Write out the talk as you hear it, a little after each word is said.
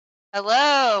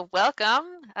Hello, welcome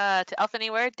to Alpha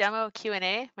Anywhere Demo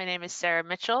Q&A. My name is Sarah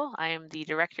Mitchell. I am the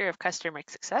Director of Customer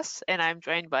Success, and I'm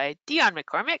joined by Dion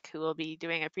McCormick, who will be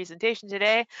doing a presentation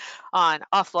today on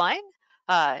offline,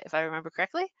 if I remember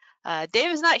correctly.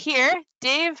 Dave is not here.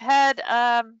 Dave had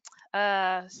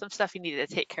some stuff he needed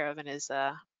to take care of in his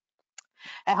at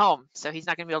home, so he's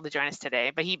not going to be able to join us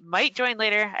today. But he might join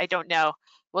later. I don't know.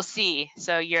 We'll see.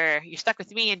 So you're stuck with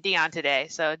me and Dion today.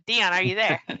 So Dion, are you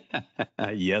there?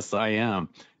 Yes, I am.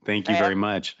 Thank All you right, very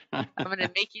much. I'm going to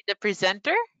make you the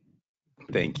presenter.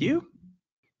 Thank you.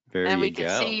 There And you we can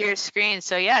see go. your screen.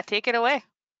 So yeah, take it away.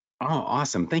 Oh,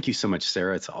 awesome. Thank you so much,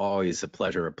 Sarah. It's always a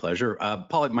pleasure,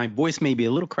 Paul, my voice may be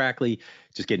a little crackly,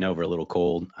 just getting over a little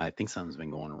cold. I think something's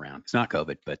been going around. It's not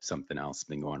COVID, but something else has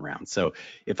been going around. So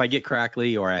if I get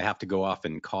crackly or I have to go off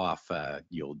and cough,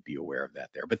 you'll be aware of that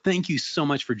there. But thank you so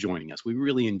much for joining us. We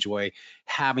really enjoy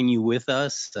having you with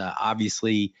us.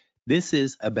 Obviously, this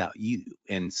is about you.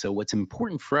 And so what's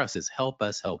important for us is help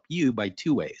us help you by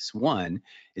two ways. One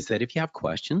is that if you have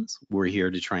questions, we're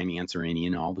here to try and answer any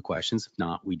and all the questions. If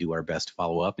not, we do our best to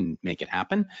follow up and make it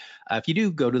happen. If you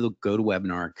do, go to the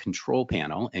GoToWebinar control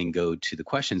panel and go to the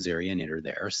questions area and enter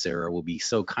there. Sarah will be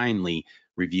so kindly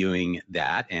reviewing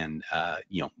that and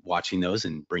watching those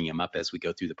and bringing them up as we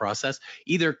go through the process.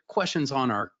 Either questions on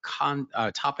our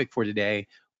topic for today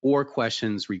or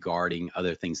questions regarding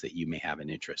other things that you may have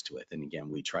an interest with. And again,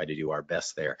 we try to do our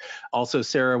best there. Also,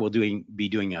 Sarah will be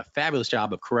doing a fabulous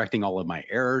job of correcting all of my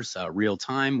errors real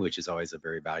time, which is always a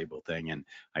very valuable thing. And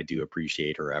I do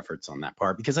appreciate her efforts on that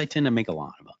part because I tend to make a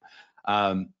lot of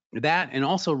them. That, and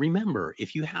also remember,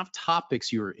 if you have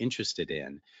topics you're interested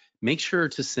in, make sure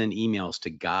to send emails to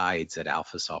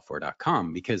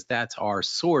guides@alphasoftware.com because that's our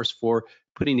source for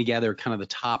putting together kind of the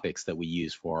topics that we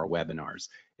use for our webinars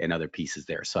and other pieces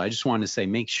there. So I just wanted to say,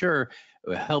 make sure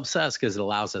it helps us because it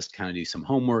allows us to kind of do some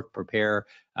homework, prepare,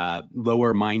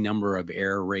 lower my number of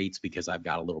error rates because I've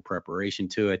got a little preparation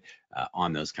to it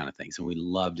on those kind of things. And we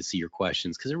love to see your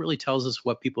questions because it really tells us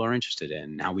what people are interested in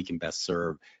and how we can best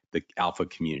serve the Alpha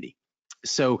community.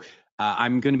 So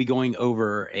I'm going to be going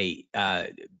over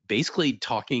basically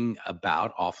talking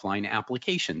about offline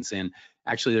applications. And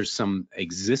actually, there's some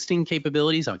existing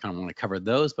capabilities. I kind of want to cover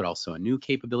those, but also a new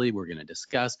capability we're going to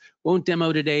discuss. Won't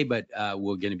demo today, but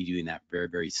we're going to be doing that very,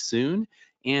 very soon.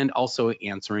 And also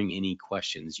answering any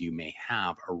questions you may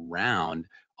have around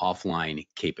offline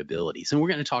capabilities. And we're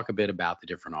going to talk a bit about the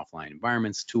different offline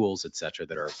environments, tools, et cetera,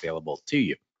 that are available to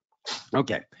you.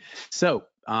 Okay, so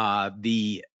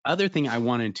the other thing I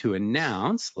wanted to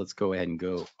announce, let's go ahead and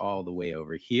go all the way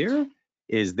over here,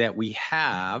 is that we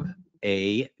have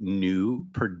a new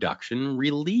production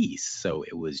release. So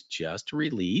it was just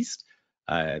released.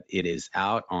 It is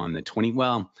out on the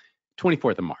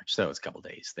 24th of March, so it's a couple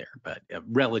days there, but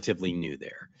relatively new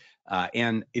there.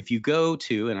 And if you go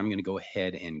to, and I'm going to go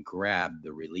ahead and grab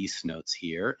the release notes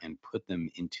here and put them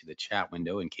into the chat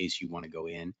window in case you want to go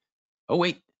in. Oh,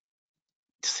 wait,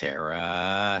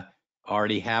 Sarah,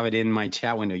 already have it in my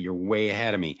chat window. You're way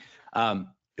ahead of me.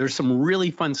 There's some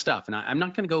really fun stuff, and I'm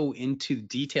not going to go into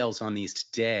details on these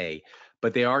today,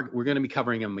 but we're going to be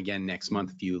covering them again next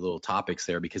month, a few little topics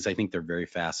there because I think they're very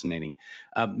fascinating.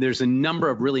 There's a number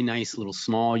of really nice little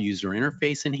small user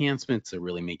interface enhancements that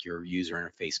really make your user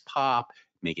interface pop,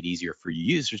 make it easier for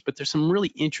your users, but there's some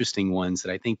really interesting ones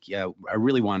that I think I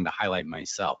really wanted to highlight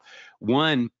myself.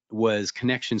 One was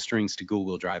connection strings to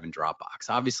Google Drive and Dropbox.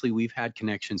 Obviously, we've had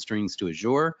connection strings to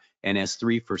Azure and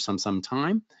S3 for some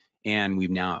time, and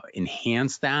we've now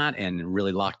enhanced that and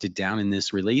really locked it down in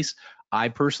this release. I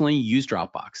personally use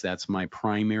Dropbox. That's my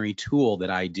primary tool that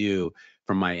I do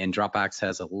and Dropbox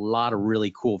has a lot of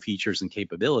really cool features and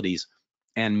capabilities,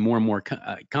 and more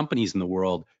companies in the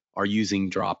world are using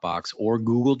Dropbox or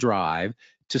Google Drive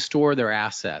to store their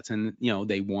assets, and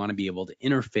they want to be able to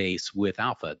interface with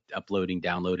Alpha, uploading,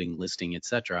 downloading, listing,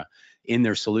 etc., in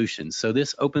their solutions. So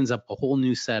this opens up a whole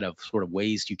new set of sort of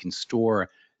ways you can store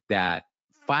that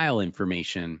file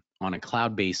information on a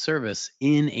cloud-based service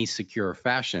in a secure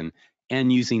fashion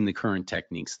and using the current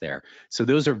techniques there. So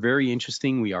those are very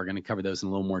interesting. We are going to cover those in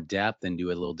a little more depth and do a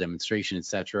little demonstration,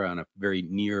 etc., on a very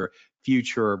near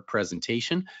future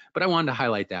presentation. But I wanted to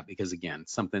highlight that because, again,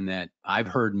 something that I've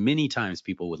heard many times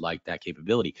people would like that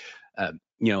capability.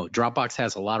 Dropbox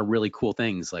has a lot of really cool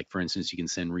things. Like, for instance, you can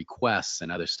send requests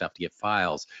and other stuff to get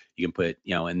files. You can put,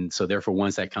 and so therefore,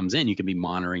 once that comes in, you can be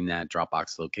monitoring that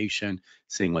Dropbox location,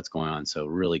 seeing what's going on. So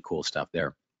really cool stuff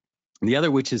there. The other,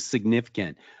 which is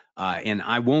significant, and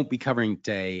I won't be covering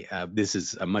today, this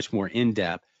is a much more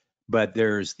in-depth, but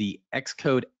there's the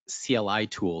Xcode CLI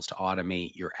tools to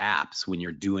automate your apps when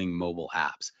you're doing mobile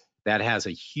apps. That has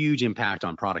a huge impact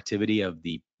on productivity of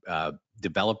the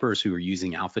developers who are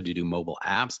using Alpha to do mobile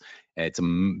apps. It's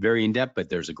very in-depth, but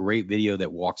there's a great video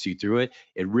that walks you through it.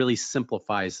 It really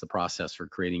simplifies the process for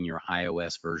creating your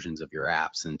iOS versions of your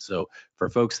apps. And so for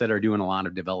folks that are doing a lot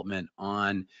of development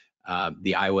on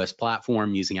the iOS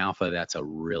platform using Alpha, that's a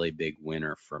really big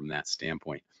winner from that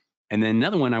standpoint. And then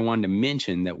another one I wanted to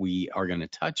mention that we are going to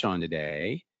touch on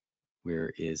today.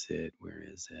 Where is it? Where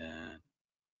is it?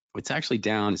 It's actually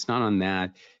down. It's not on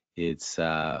that. It's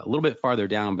a little bit farther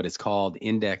down, but it's called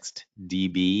indexed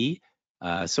DB.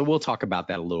 So we'll talk about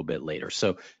that a little bit later.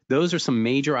 So those are some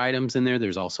major items in there.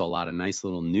 There's also a lot of nice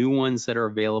little new ones that are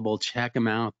available. Check them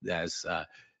out. As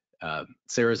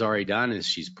Sarah's already done, is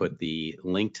she's put the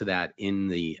link to that in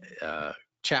the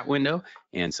chat window.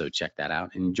 And so check that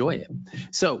out and enjoy it.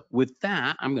 So with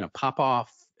that, I'm going to pop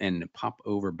off and pop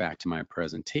over back to my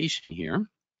presentation here.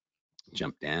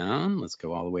 Jump down. Let's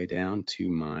go all the way down to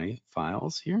my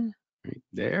files here. Right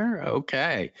there.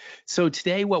 Okay. So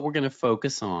today what we're going to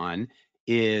focus on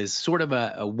is sort of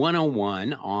a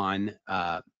 101 on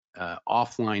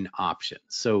offline options.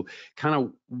 So kind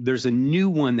of there's a new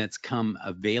one that's come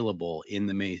available in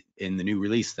the new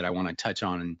release that I want to touch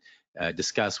on and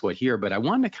discuss what here, but I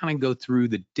wanted to kind of go through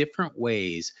the different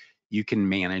ways you can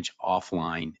manage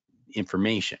offline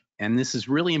information. And this is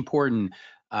really important,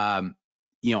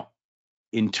 you know,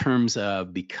 in terms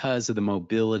of because of the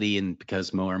mobility and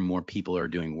because more and more people are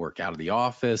doing work out of the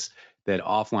office, that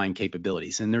offline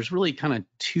capabilities. And there's really kind of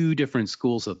two different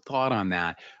schools of thought on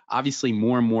that. Obviously,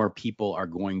 more and more people are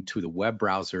going to the web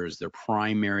browser as their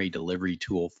primary delivery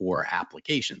tool for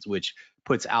applications, which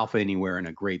puts Alpha Anywhere in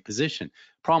a great position.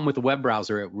 Problem with the web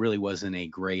browser, it really wasn't a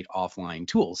great offline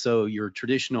tool. So your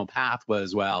traditional path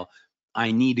was, well,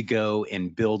 I need to go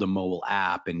and build a mobile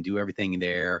app and do everything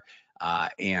there.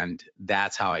 And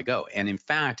that's how I go. And in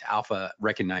fact, Alpha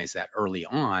recognized that early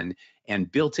on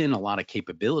and built in a lot of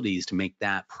capabilities to make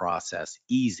that process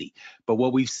easy. But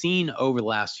what we've seen over the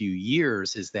last few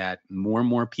years is that more and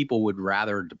more people would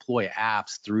rather deploy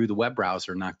apps through the web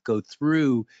browser, not go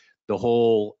through the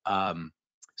whole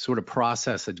sort of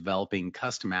process of developing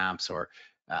custom apps or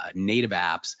native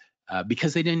apps.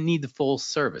 Because they didn't need the full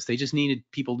service. They just needed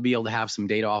people to be able to have some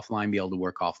data offline, be able to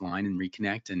work offline and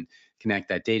reconnect and connect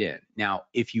that data in. Now,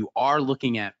 if you are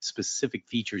looking at specific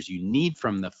features you need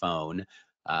from the phone,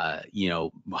 you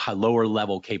know, lower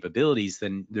level capabilities,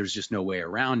 then there's just no way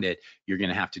around it. You're going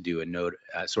to have to do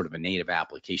sort of a native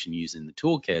application using the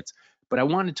toolkits. But I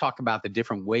want to talk about the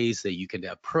different ways that you could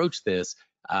approach this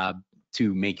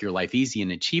to make your life easy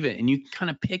and achieve it. And you kind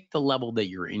of pick the level that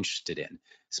you're interested in.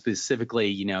 Specifically,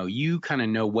 you know, you kind of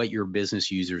know what your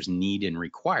business users need and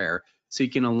require, so you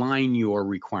can align your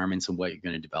requirements and what you're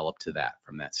going to develop to that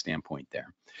from that standpoint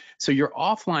there. So your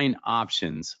offline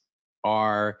options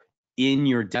are in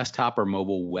your desktop or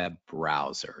mobile web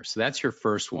browser. So that's your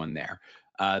first one there.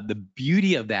 The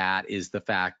beauty of that is the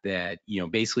fact that, you know,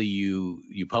 basically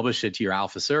you publish it to your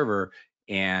Alpha server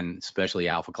and especially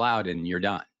Alpha Cloud, and you're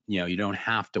done. You know, you don't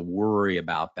have to worry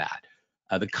about that.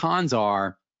 The cons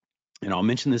are, and I'll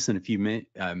mention this in a few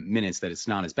minutes, that it's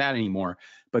not as bad anymore,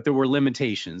 but there were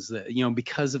limitations that, you know,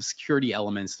 because of security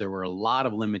elements, there were a lot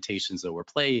of limitations that were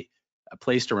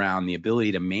placed around the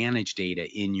ability to manage data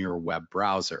in your web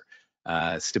browser.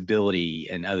 Stability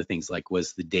and other things like,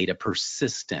 was the data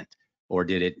persistent, or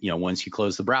did it, you know, once you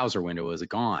close the browser window, was it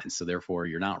gone? So therefore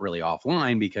you're not really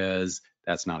offline, because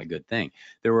that's not a good thing.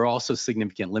 There were also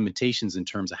significant limitations in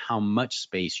terms of how much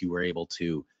space you were able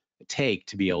to take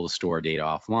to be able to store data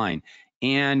offline,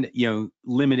 and, you know,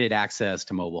 limited access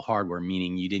to mobile hardware,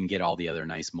 meaning you didn't get all the other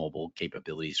nice mobile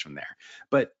capabilities from there.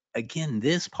 But again,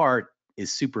 this part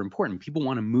is super important. People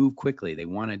want to move quickly. They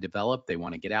want to develop, they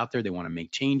want to get out there, they want to make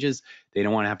changes. They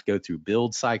don't want to have to go through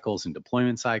build cycles and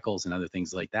deployment cycles and other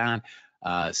things like that.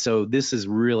 So this is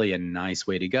really a nice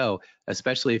way to go,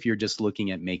 especially if you're just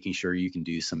looking at making sure you can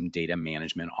do some data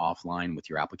management offline with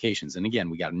your applications. And again,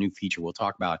 we got a new feature we'll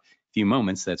talk about in a few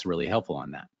moments that's really helpful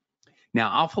on that.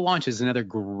 Now, Alpha Launch is another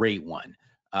great one.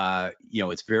 You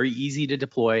know, it's very easy to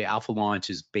deploy. Alpha Launch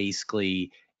is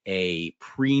basically a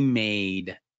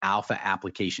pre-made Alpha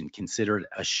application, considered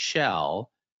a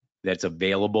shell that's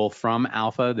available from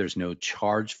Alpha. There's no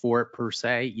charge for it per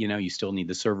se. You know, you still need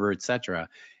the server, etc.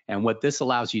 And what this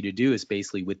allows you to do is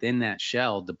basically within that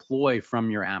shell, deploy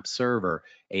from your app server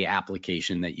a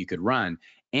application that you could run.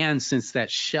 And since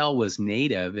that shell was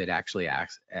native, it actually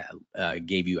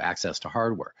gave you access to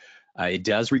hardware. It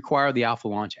does require the Alpha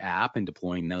Launch app and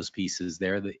deploying those pieces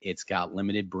there. It's got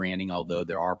limited branding, although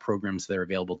there are programs that are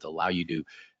available to allow you to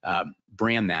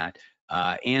brand that.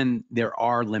 and there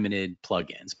are limited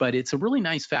plugins, but it's a really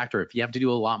nice factor. If you have to do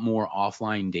a lot more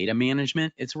offline data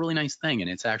management, it's a really nice thing.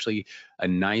 And it's actually a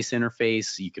nice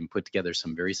interface. You can put together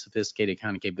some very sophisticated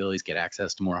kind of capabilities, get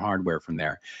access to more hardware from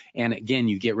there. And again,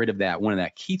 you get rid of that, one of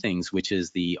that key things, which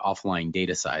is the offline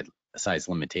data size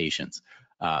limitations.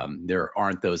 There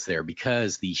aren't those there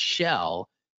because the shell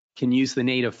can use the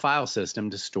native file system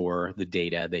to store the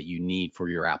data that you need for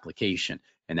your application.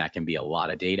 And that can be a lot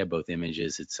of data, both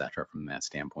images, et cetera, from that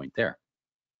standpoint there.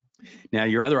 Now,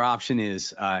 your other option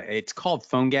is, it's called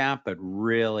PhoneGap, but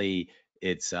really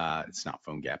it's not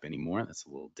PhoneGap anymore. That's a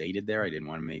little dated there. I didn't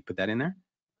want to put that in there.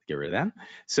 Get rid of that.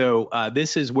 So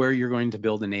this is where you're going to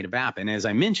build a native app. And as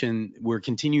I mentioned, we're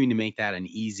continuing to make that an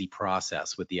easy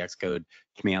process with the Xcode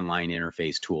command line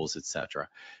interface tools, et cetera.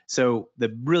 So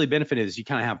the really benefit is you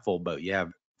kind of have full boat. You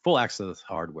have full access to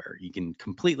hardware. You can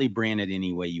completely brand it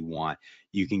any way you want.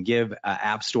 You can give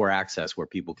App Store access where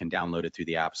people can download it through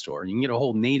the App Store. You can get a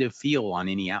whole native feel on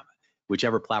any app,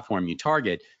 whichever platform you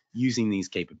target, using these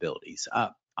capabilities.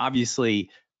 Obviously,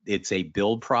 it's a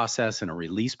build process and a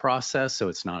release process, so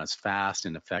it's not as fast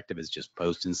and effective as just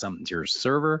posting something to your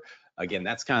server. Again,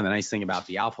 that's kind of the nice thing about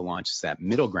the alpha launch, is that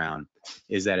middle ground,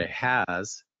 is that it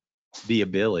has the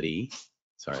ability,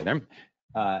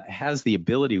 has the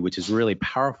ability, which is really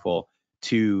powerful,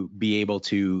 to be able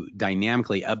to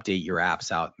dynamically update your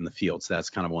apps out in the field. So that's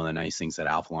kind of one of the nice things that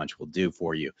Alpha Launch will do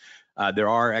for you. There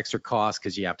are extra costs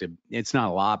because you have to, it's not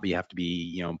a lot, but you have to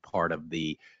be, part of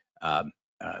the,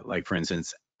 like for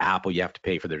instance, Apple, you have to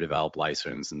pay for their develop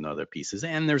license and other pieces.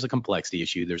 And there's a complexity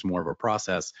issue. There's more of a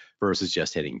process versus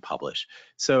just hitting publish.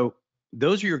 So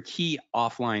those are your key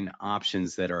offline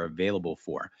options that are available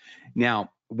for.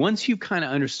 Now, once you've kind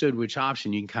of understood which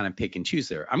option, you can kind of pick and choose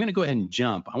there. I'm going to go ahead and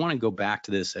jump. I want to go back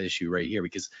to this issue right here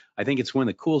because I think it's one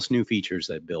of the coolest new features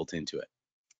that built into it.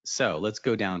 So let's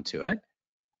go down to it.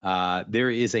 There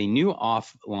is a new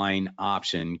offline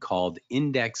option called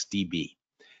IndexedDB.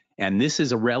 And this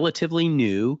is a relatively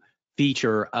new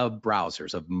feature of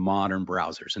browsers, of modern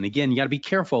browsers. And again, you got to be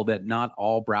careful that not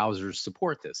all browsers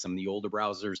support this. Some of the older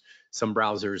browsers, some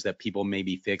browsers that people may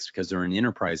be fixed because they're in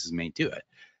enterprises may do it.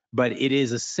 But it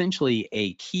is essentially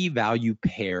a key value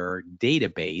pair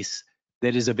database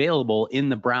that is available in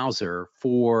the browser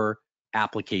for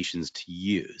applications to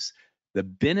use. The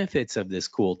benefits of this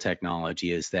cool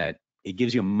technology is that it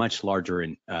gives you a much larger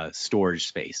storage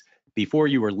space. Before,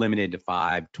 you were limited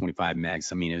to 25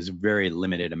 megs. I mean, it was a very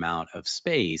limited amount of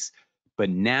space, but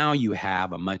now you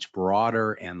have a much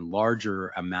broader and larger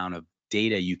amount of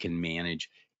data you can manage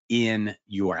in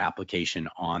your application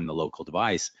on the local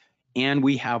device. And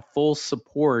we have full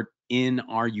support in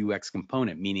our UX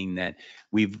component, meaning that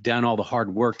we've done all the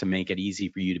hard work to make it easy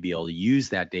for you to be able to use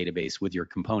that database with your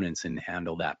components and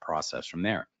handle that process from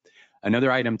there. Another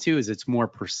item too is it's more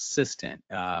persistent.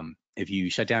 If you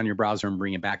shut down your browser and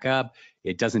bring it back up,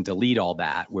 it doesn't delete all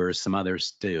that, whereas some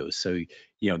others do. So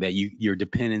that your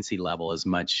dependency level is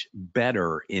much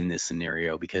better in this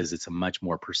scenario because it's a much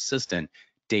more persistent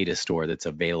data store that's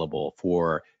available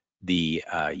for the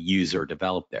user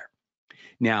developed there.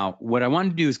 Now, what I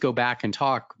wanted to do is go back and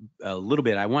talk a little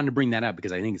bit. I wanted to bring that up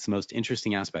because I think it's the most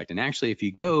interesting aspect. And actually, if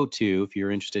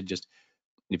you're interested,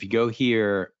 if you go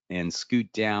here and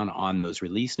scoot down on those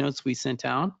release notes we sent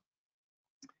out,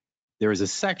 there is a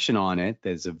section on it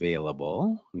that's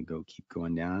available. Let me keep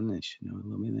going down. I should know a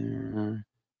little bit there.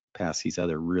 Past these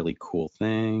other really cool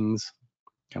things.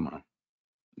 Come on.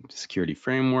 Security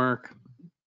framework.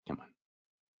 Come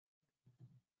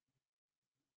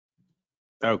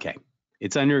on. Okay.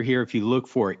 It's under here. If you look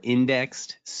for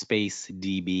indexed space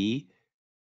DB,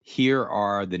 here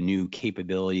are the new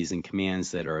capabilities and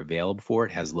commands that are available for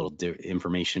it. It has a little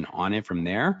information on it from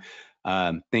there.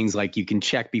 Things like you can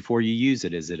check before you use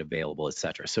it, is it available,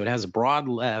 etc. So it has a broad,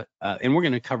 and we're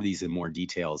going to cover these in more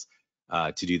details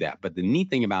to do that. But the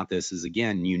neat thing about this is,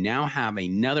 again, you now have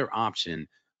another option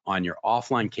on your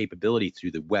offline capability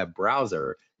through the web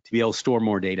browser to be able to store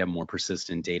more data, more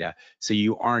persistent data, so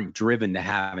you aren't driven to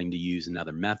having to use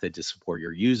another method to support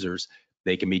your users.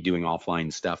 They can be doing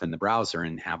offline stuff in the browser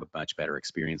and have a much better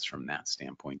experience from that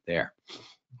standpoint there.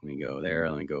 Let me go there,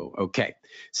 let me go, okay.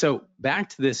 So back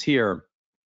to this here,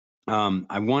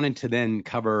 I wanted to then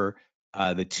cover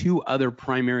the two other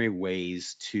primary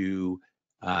ways to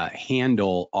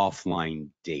handle offline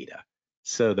data.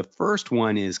 So the first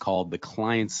one is called the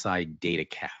client-side data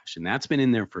cache, and that's been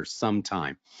in there for some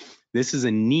time. This is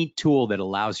a neat tool that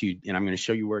allows you, and I'm going to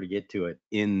show you where to get to it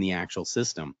in the actual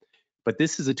system. But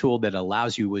this is a tool that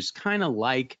allows you, was kind of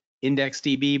like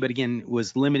IndexedDB, but again,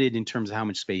 was limited in terms of how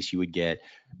much space you would get.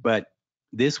 But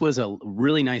this was a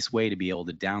really nice way to be able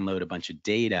to download a bunch of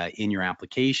data in your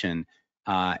application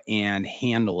and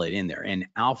handle it in there. And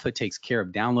Alpha takes care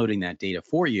of downloading that data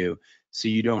for you, so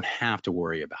you don't have to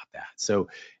worry about that. So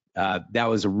that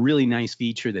was a really nice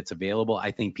feature that's available.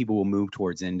 I think people will move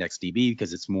towards IndexedDB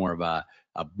because it's more of a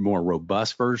more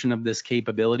robust version of this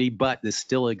capability, but this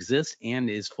still exists and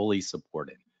is fully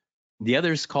supported. The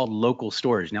other is called local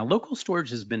storage. Now, local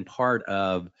storage has been part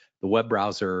of the web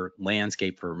browser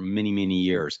landscape for many, many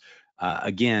years.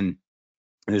 Again,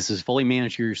 this is fully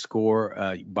managed your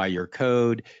score by your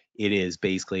code. It is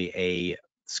basically a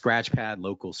scratchpad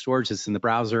local storage that's in the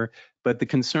browser, but the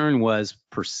concern was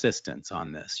persistence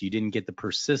on this. You didn't get the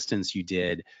persistence you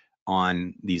did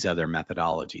on these other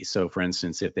methodologies. So for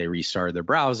instance, if they restarted their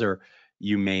browser,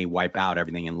 you may wipe out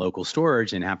everything in local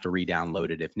storage and have to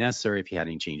re-download it if necessary. If you had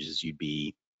any changes, you'd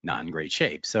be not in great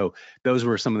shape. So those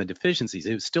were some of the deficiencies.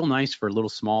 It was still nice for little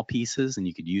small pieces and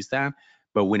you could use that.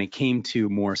 But when it came to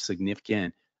more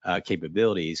significant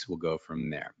capabilities, we'll go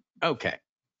from there. Okay,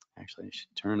 actually I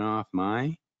should turn off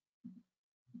my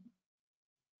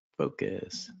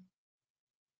focus.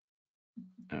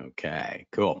 Okay,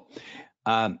 cool.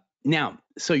 Now,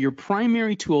 so your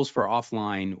primary tools for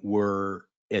offline were,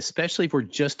 especially if we're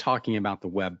just talking about the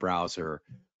web browser,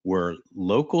 were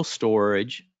local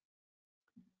storage,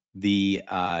 the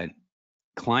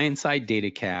client-side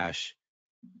data cache,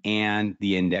 and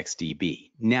the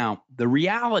IndexedDB. Now, the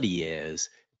reality is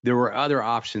there were other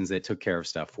options that took care of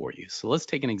stuff for you. So let's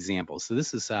take an example. So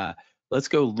this is, let's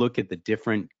go look at the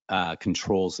different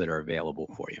controls that are available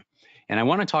for you. And I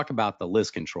want to talk about the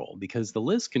list control, because the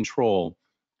list control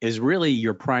is really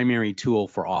your primary tool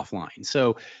for offline.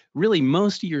 So really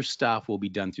most of your stuff will be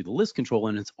done through the list control,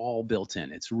 and it's all built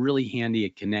in. It's really handy.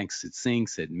 It connects, it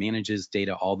syncs, it manages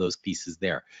data, all those pieces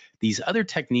there. These other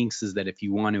techniques is that if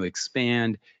you want to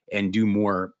expand and do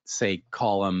more, say,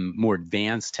 call them more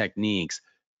advanced techniques,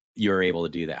 you're able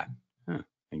to do that.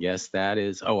 I guess that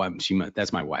is, oh,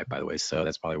 that's my wife, by the way. So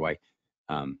that's probably why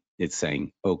it's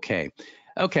saying okay.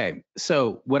 Okay,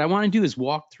 so what I want to do is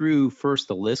walk through first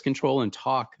the list control and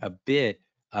talk a bit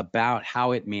about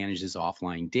how it manages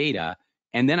offline data.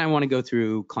 And then I want to go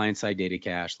through client-side data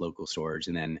cache, local storage,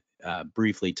 and then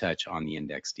briefly touch on the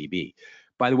IndexedDB.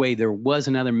 By the way, there was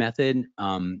another method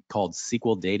called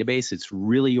SQL database. It's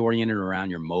really oriented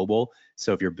around your mobile.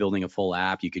 So if you're building a full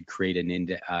app, you could create a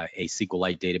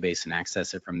SQLite database and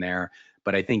access it from there.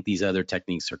 But I think these other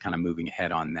techniques are kind of moving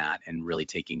ahead on that and really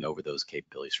taking over those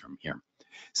capabilities from here.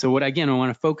 So what, again, I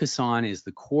want to focus on is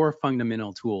the core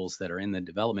fundamental tools that are in the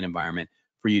development environment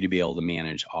for you to be able to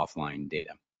manage offline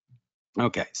data.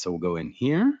 Okay, so we'll go in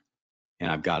here,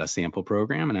 and I've got a sample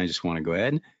program, and I just want to go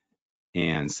ahead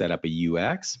and set up a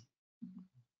UX.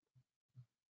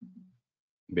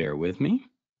 Bear with me.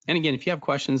 And again, if you have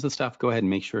questions and stuff, go ahead and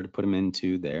make sure to put them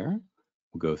into there.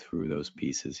 We'll go through those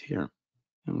pieces here.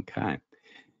 Okay.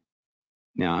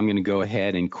 Now I'm going to go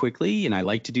ahead and quickly, and I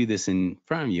like to do this in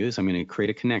front of you, is I'm going to create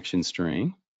a connection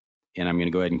string, and I'm going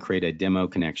to go ahead and create a demo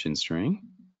connection string.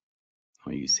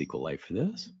 I'll use SQLite for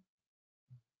this.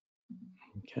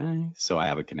 Okay, so I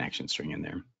have a connection string in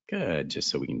there. Good, just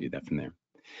so we can do that from there.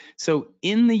 So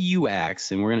in the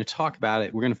UX, and we're going to talk about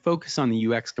it, we're going to focus on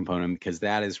the UX component because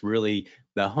that is really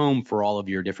the home for all of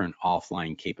your different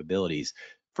offline capabilities.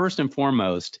 First and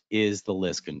foremost is the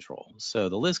list control. So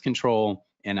the list control,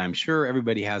 and I'm sure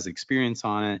everybody has experience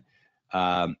on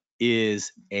it,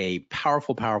 is a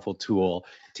powerful, powerful tool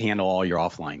to handle all your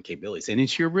offline capabilities. And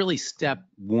it's your really step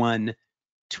one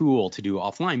tool to do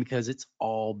offline because it's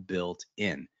all built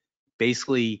in.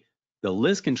 Basically, the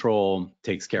list control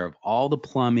takes care of all the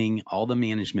plumbing, all the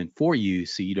management for you,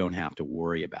 so you don't have to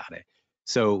worry about it.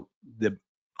 So the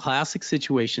classic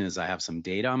situation is I have some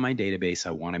data on my database.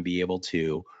 I want to be able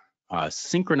to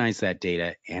synchronize that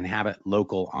data and have it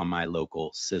local on my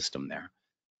local system there.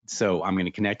 So I'm going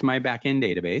to connect to my backend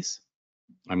database.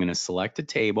 I'm going to select a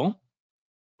table.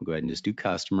 We'll go ahead and just do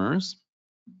customers.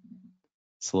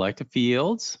 Select the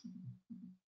fields.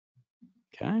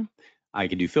 Okay. I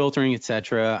can do filtering,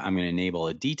 etc. I'm going to enable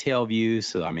a detail view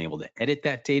so I'm able to edit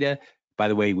that data. By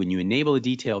the way, when you enable a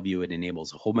detail view, it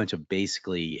enables a whole bunch of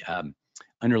basically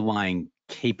underlying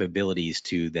capabilities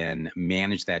to then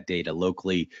manage that data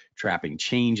locally, trapping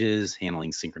changes,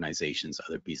 handling synchronizations,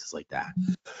 other pieces like that.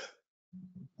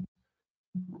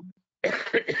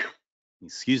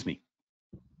 Excuse me.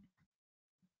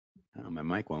 Oh, my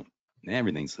mic won't.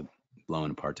 Everything's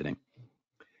blowing apart today.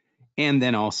 And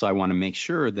then also I want to make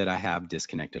sure that I have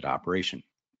disconnected operation.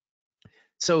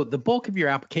 So the bulk of your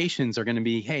applications are going to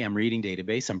be, hey, I'm reading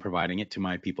database, I'm providing it to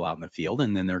my people out in the field,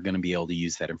 and then they're going to be able to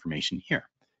use that information here.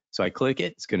 So I click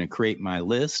it, it's going to create my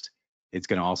list, It's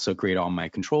going to also create all my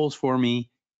controls for me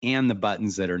and the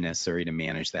buttons that are necessary to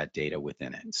manage that data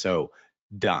within it. So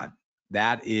done.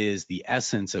 That is the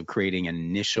essence of creating an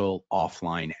initial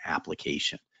offline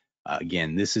application.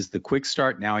 Again, this is the quick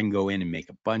start. Now I can go in and make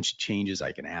a bunch of changes.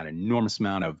 I can add an enormous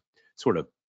amount of sort of,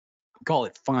 call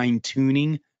it fine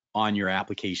tuning on your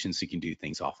application so you can do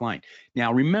things offline.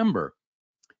 Now, remember,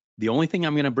 the only thing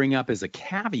I'm going to bring up as a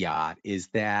caveat is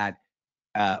that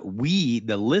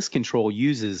the list control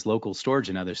uses local storage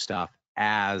and other stuff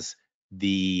as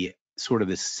the sort of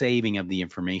the saving of the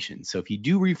information. So if you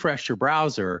do refresh your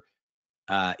browser,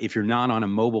 if you're not on a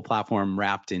mobile platform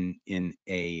wrapped in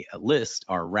a list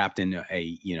or wrapped in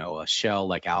a shell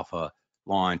like Alpha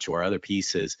Launch or other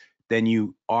pieces, then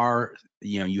you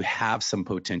have some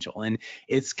potential. And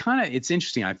it's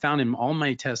interesting. I found in all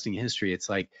my testing history, it's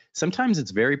like sometimes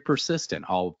it's very persistent.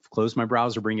 I'll close my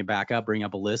browser, bring it back up, bring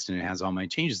up a list, and it has all my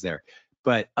changes there.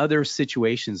 But other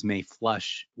situations may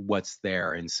flush what's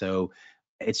there. And so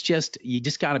you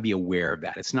just got to be aware of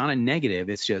that. It's not a negative.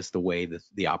 It's just the way that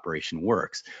the operation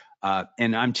works.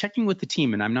 And I'm checking with the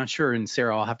team, and I'm not sure. And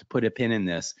Sarah, I'll have to put a pin in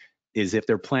this. Is if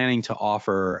they're planning to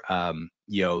offer,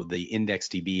 the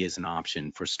IndexedDB as an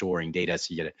option for storing data,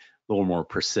 so you get a little more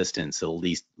persistence. So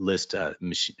the list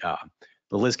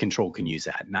control can use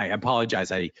that. And I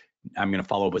apologize. I'm going to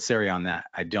follow up with Sarah on that.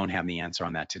 I don't have the answer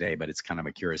on that today, but it's kind of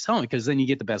a curious element because then you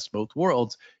get the best of both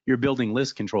worlds. You're building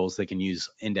list controls that can use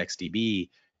IndexedDB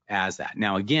as that.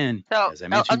 Now, again, So as I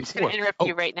mentioned I'm before. just going to interrupt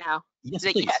you right now. Yes,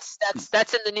 please. Yes,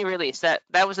 that's in the new release. That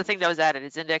was the thing that was added.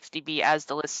 Is IndexedDB as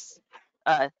the list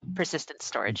persistent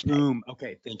storage type. Boom.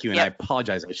 Okay, thank you. And I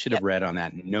apologize. I should have read on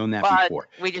that and known that before.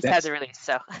 We just had the release,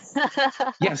 so.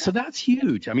 Yeah, so that's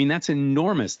huge. I mean, that's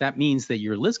enormous. That means that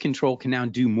your list control can now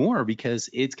do more because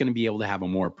it's going to be able to have a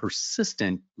more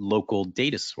persistent local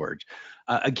data storage.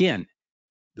 Again,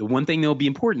 the one thing that will be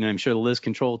important, and I'm sure the list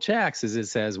control checks, is it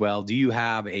says, well, do you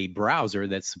have a browser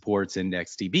that supports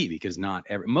IndexedDB? Because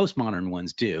most modern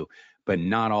ones do, but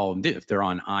not all of them do. If they're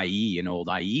on IE, an old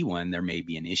IE one, there may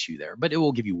be an issue there, but it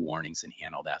will give you warnings and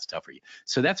handle that stuff for you.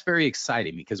 So that's very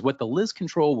exciting because what the list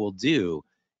control will do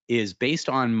is based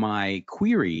on my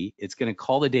query, it's going to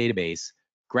call the database,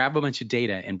 grab a bunch of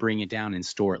data and bring it down and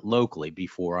store it locally,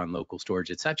 before on local storage,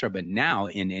 et cetera, but now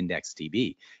in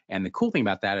IndexedDB. And the cool thing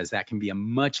about that is that can be a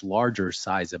much larger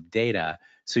size of data,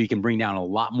 so you can bring down a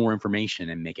lot more information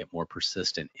and make it more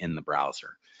persistent in the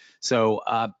browser. So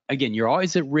again, you're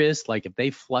always at risk. Like if they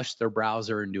flush their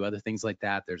browser and do other things like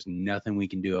that, there's nothing we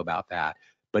can do about that.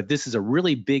 But this is a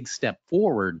really big step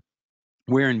forward,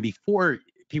 wherein before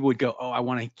people would go, oh, I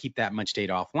want to keep that much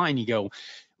data offline. You go,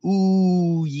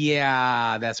 ooh,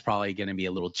 yeah, that's probably going to be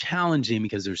a little challenging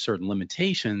because there's certain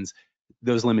limitations.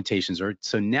 Those limitations are,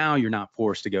 so now you're not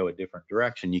forced to go a different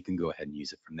direction. You can go ahead and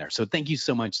use it from there. So thank you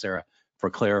so much, Sarah, for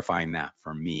clarifying that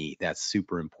for me. That's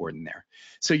super important there.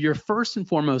 So your first and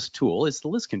foremost tool is the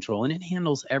list control, and it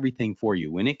handles everything for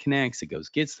you. When it connects, it goes,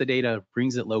 gets the data,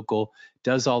 brings it local,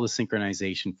 does all the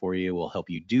synchronization for you, will help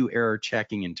you do error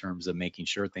checking in terms of making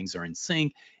sure things are in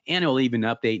sync, and it will even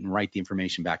update and write the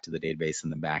information back to the database in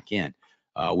the back end,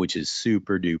 which is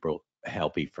super duper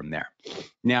helpful from there.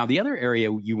 Now, the other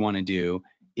area you want to do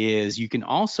is you can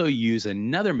also use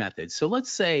another method. So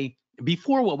let's say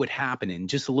before, what would happen, in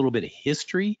just a little bit of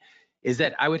history, is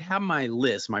that I would have my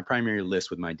list, my primary list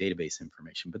with my database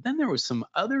information, but then there was some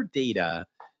other data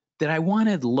that I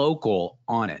wanted local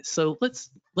on it. So let's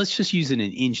just use an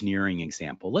engineering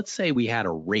example. Let's say we had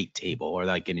a rate table, or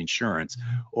like an insurance,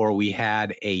 or we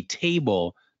had a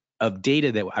table of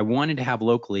data that I wanted to have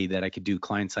locally that I could do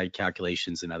client-side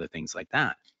calculations and other things like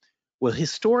that. Well,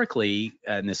 historically,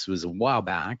 and this was a while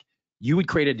back, you would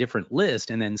create a different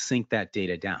list and then sync that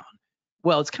data down.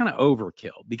 Well, it's kind of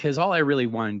overkill, because all I really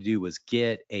wanted to do was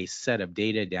get a set of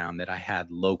data down that I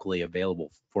had locally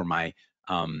available for my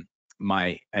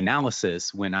my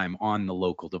analysis when I'm on the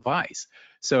local device.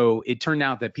 So it turned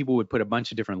out that people would put a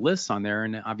bunch of different lists on there,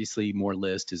 and obviously more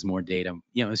list is more data.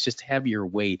 It's just heavier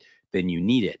weight than you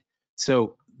needed.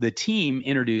 So the team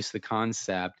introduced the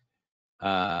concept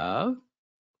of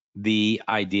the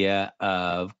idea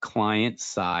of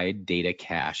client-side data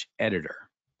cache editor.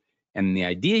 And the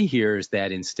idea here is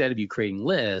that instead of you creating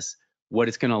lists, what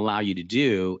it's going to allow you to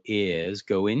do is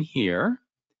go in here.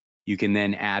 You can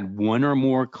then add one or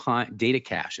more data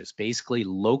caches, basically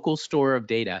local store of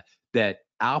data that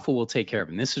Alpha will take care of.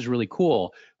 And this is really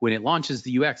cool. When it launches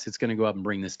the UX, it's going to go up and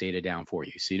bring this data down for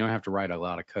you, so you don't have to write a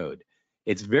lot of code.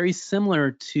 It's very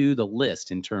similar to the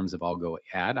list in terms of, I'll go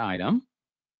add item,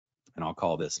 and I'll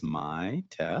call this my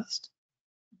test.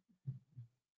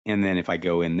 And then if I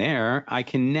go in there, I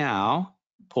can now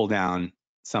pull down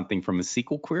something from a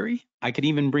SQL query. I could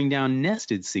even bring down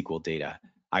nested SQL data.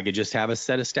 I could just have a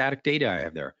set of static data I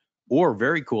have there. Or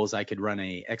very cool is I could run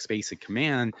a XBasic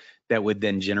command that would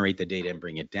then generate the data and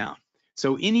bring it down.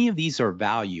 So any of these are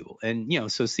valuable. And,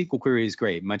 so SQL query is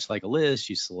great. Much like a list,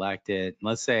 you select it.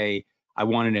 Let's say I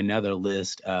wanted another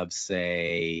list of,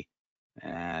 say,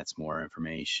 that's more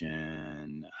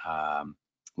information.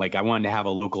 Like I wanted to have a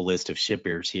local list of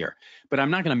shippers here, but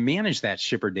I'm not going to manage that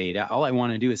shipper data. All I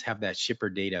want to do is have that shipper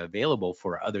data available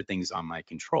for other things on my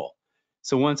control.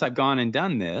 So once I've gone and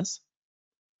done this,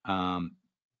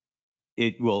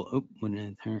 it will,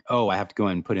 I have to go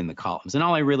and put in the columns. And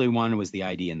all I really wanted was the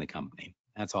ID and the company.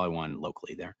 That's all I wanted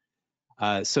locally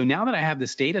there. So now that I have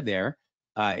this data there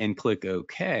and click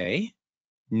OK,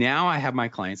 now I have my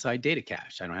client-side data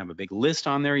cache. I don't have a big list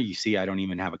on there. You see, I don't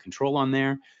even have a control on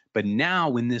there. But now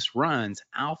when this runs,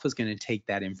 Alpha is going to take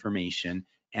that information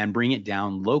and bring it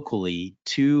down locally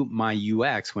to my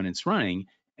UX when it's running.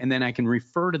 And then I can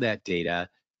refer to that data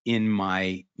in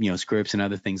my scripts and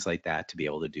other things like that to be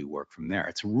able to do work from there.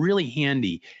 It's really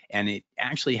handy, and it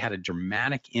actually had a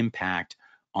dramatic impact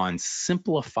on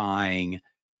simplifying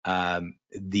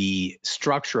the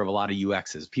structure of a lot of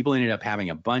UXs. People ended up having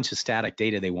a bunch of static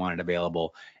data they wanted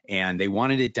available, and they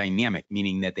wanted it dynamic,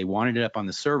 meaning that they wanted it up on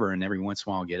the server and every once in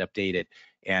a while get updated.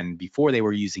 And before they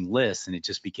were using lists and it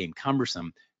just became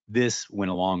cumbersome, this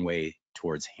went a long way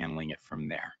towards handling it from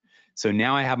there. So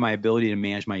now I have my ability to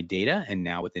manage my data, and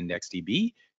now with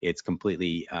IndexedDB, it's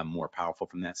completely more powerful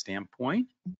from that standpoint.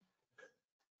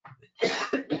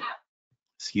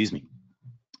 Excuse me.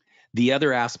 The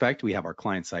other aspect, we have our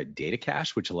client-side data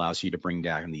cache, which allows you to bring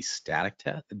down these static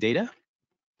data.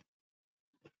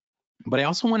 But I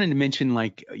also wanted to mention,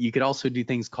 like, you could also do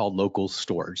things called local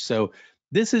storage. So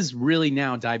this is really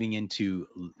now diving into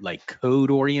like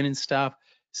code-oriented stuff.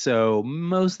 So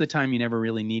most of the time you never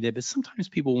really need it, but sometimes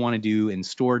people want to do and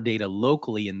store data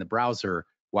locally in the browser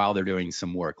while they're doing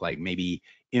some work, like maybe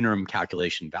interim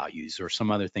calculation values or some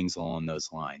other things along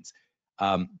those lines. So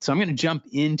I'm going to jump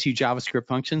into JavaScript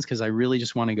functions because I really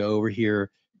just want to go over here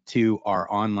to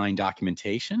our online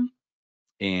documentation.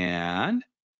 And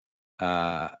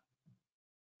okay,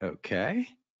 there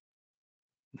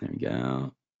we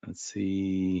go. Let's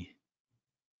see.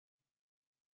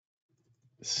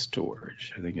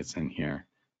 Storage, I think it's in here.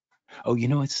 Oh,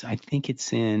 I think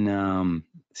it's in,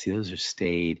 see, those are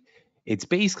stayed. It's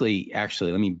basically,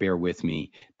 actually, let me bear with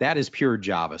me. That is pure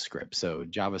JavaScript. So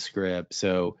JavaScript,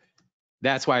 so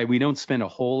that's why we don't spend a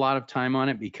whole lot of time on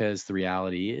it, because the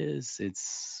reality is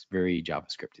it's very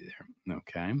JavaScripty there.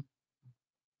 Okay.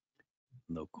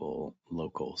 Local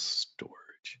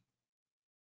storage.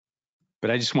 But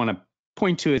I just want to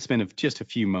point to it's been just a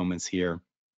few moments here.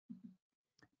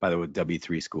 By the way,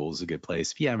 W3 School is a good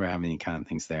place if you ever have any kind of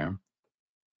things there.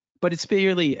 But it's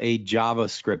really a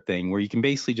JavaScript thing where you can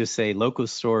basically just say local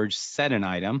storage set an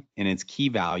item and its key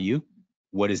value.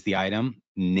 What is the item?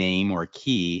 Name or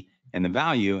key and the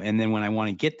value. And then when I want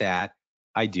to get that,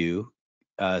 I do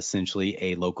essentially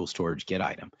a local storage get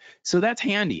item. So that's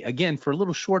handy. Again, for a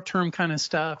little short-term kind of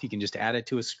stuff, you can just add it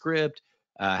to a script,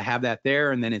 have that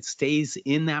there, and then it stays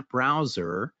in that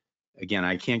browser. Again,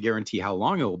 I can't guarantee how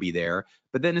long it will be there,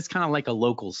 but then it's kind of like a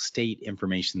local state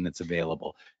information that's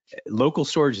available. Local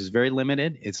storage is very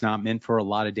limited. It's not meant for a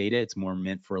lot of data. It's more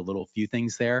meant for a little few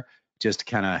things there, just to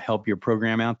kind of help your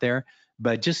program out there.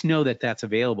 But just know that that's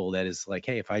available. That is like,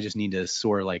 hey, if I just need to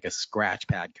store like a scratch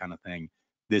pad kind of thing,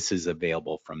 this is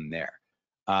available from there.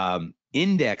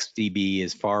 IndexedDB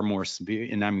is far more severe,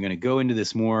 and I'm going to go into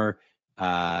this more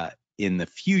in the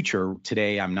future.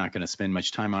 Today, I'm not going to spend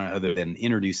much time on it other than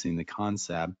introducing the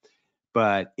concept,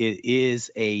 but it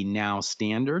is a now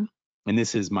standard, and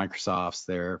this is Microsoft's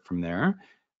there from there.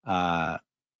 While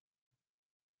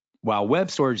web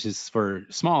storage is for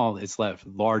small, it's left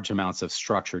large amounts of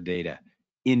structured data.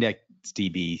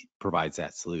 IndexedDB provides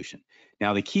that solution.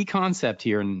 Now, the key concept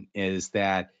here is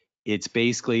that it's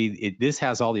basically, this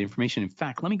has all the information. In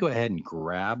fact, let me go ahead and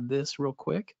grab this real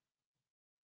quick.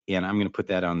 And I'm going to put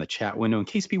that on the chat window in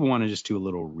case people want to just do a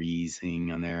little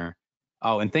reasoning on there.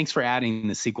 Oh, and thanks for adding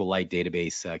the SQLite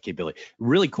database capability.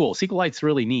 Really cool. SQLite's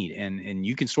really neat, and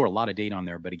you can store a lot of data on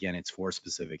there, but again, it's for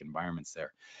specific environments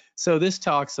there. So this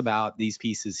talks about these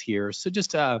pieces here. So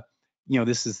just,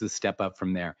 this is the step up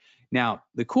from there. Now,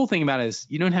 the cool thing about it is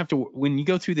you don't have to, when you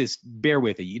go through this, bear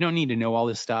with it. You don't need to know all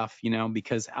this stuff,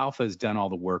 because Alpha has done all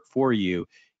the work for you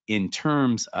in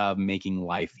terms of making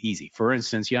life easy. For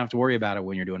instance, you don't have to worry about it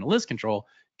when you're doing a list control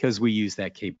because we use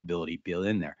that capability built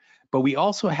in there. But we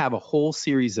also have a whole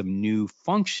series of new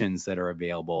functions that are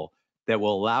available that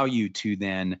will allow you to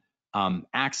then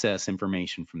access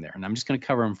information from there. And I'm just going to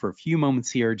cover them for a few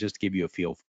moments here just to give you a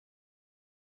feel.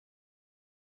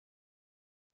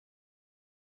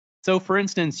 So for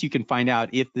instance, you can find out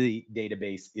if the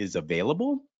database is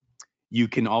available. You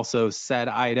can also set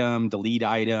item, delete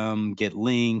item, get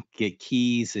link, get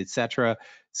keys, etc.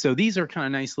 So these are kind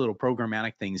of nice little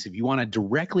programmatic things. If you want to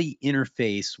directly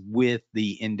interface with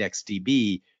the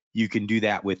IndexedDB, you can do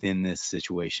that within this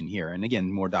situation here. And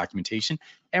again, more documentation.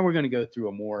 And we're going to go through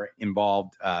a more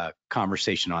involved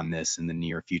conversation on this in the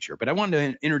near future. But I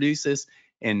wanted to introduce this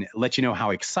and let you know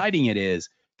how exciting it is,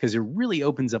 because it really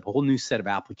opens up a whole new set of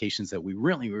applications that we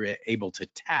really were able to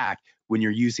attack when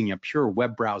you're using a pure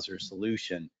web browser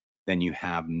solution than you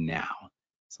have now.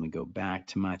 So let me go back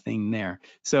to my thing there.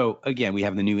 So again, we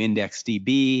have the new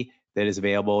IndexedDB that is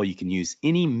available. You can use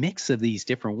any mix of these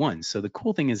different ones. So the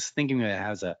cool thing is thinking that it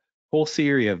has a whole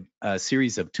series of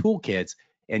toolkits,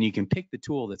 and you can pick the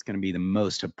tool that's going to be the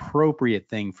most appropriate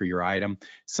thing for your item.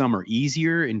 Some are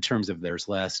easier in terms of there's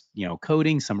less,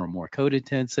 coding. Some are more code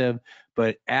intensive.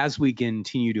 But as we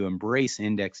continue to embrace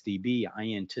IndexedDB,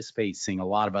 I anticipate seeing a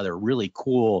lot of other really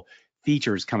cool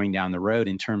features coming down the road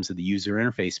in terms of the user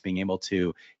interface being able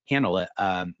to handle it,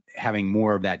 having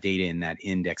more of that data in that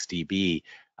IndexedDB,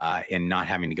 and not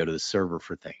having to go to the server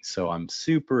for things. So I'm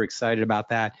super excited about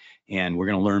that, and we're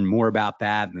going to learn more about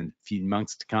that in a few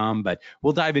months to come, but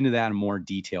we'll dive into that in more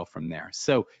detail from there.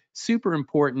 So super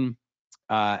important.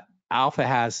 Alpha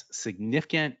has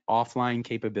significant offline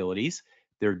capabilities.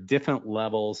 There are different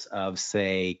levels of,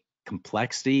 say,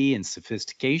 complexity and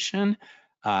sophistication.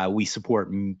 We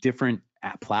support different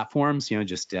platforms,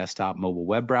 just desktop, mobile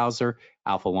web browser,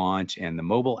 Alpha Launch, and the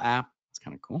mobile app. It's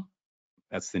kind of cool.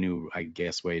 That's the new, I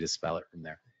guess, way to spell it from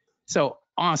there. So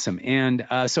awesome. And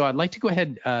so I'd like to go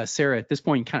ahead, Sarah, at this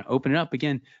point, kind of open it up.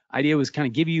 Again, idea was kind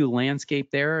of give you a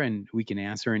landscape there, and we can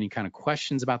answer any kind of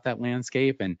questions about that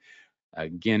landscape. And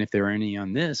again, if there are any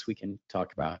on this, we can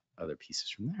talk about other pieces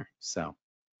from there. So.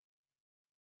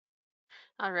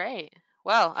 All right.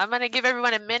 Well, I'm going to give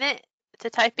everyone a minute to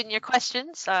type in your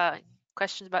questions,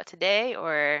 questions about today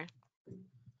or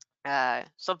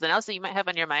something else that you might have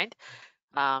on your mind.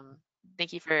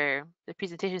 Thank you for the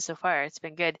presentation so far. It's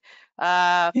been good.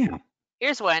 Yeah.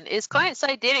 Here's one. Is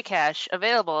client-side data cache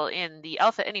available in the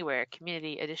Alpha Anywhere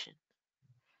Community Edition?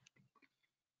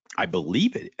 I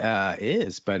believe it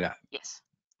is, but yes,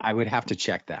 I would have to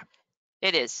check that.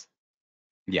 It is.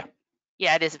 Yeah.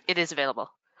 Yeah, it is. It is available.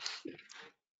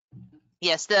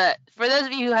 Yes, for those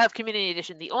of you who have Community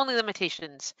Edition, the only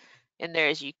limitations in there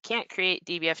is you can't create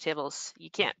DBF tables, you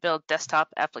can't build desktop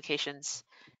applications,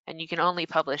 and you can only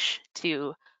publish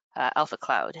to Alpha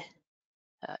Cloud.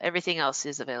 Everything else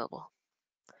is available.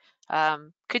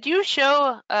 Could you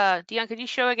show, Dion, could you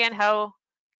show again how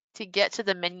to get to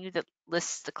the menu that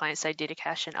lists the client-side data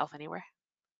cache in Alpha Anywhere?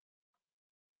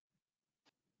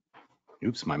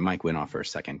 Oops, my mic went off for a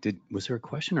second. Was there a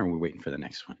question, or are we waiting for the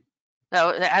next one? No,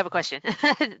 I have a question.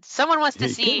 Someone wants to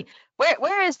see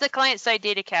where is the client-side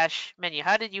data cache menu?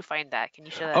 How did you find that? Can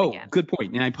you show that again? Oh, good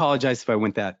point. And I apologize if I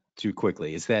went that too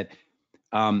quickly. Is that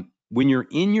when you're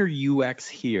in your UX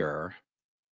here,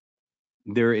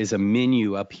 there is a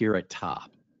menu up here at top,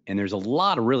 and there's a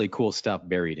lot of really cool stuff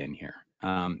buried in here.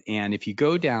 And if you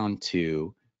go down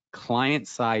to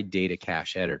client-side data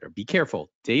cache editor, be careful.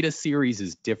 Data series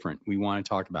is different. We want to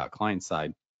talk about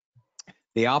client-side.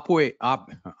 They operate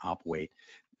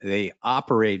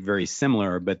very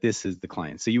similar, but this is the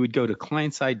client. So you would go to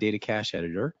client-side data cache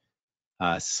editor,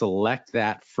 select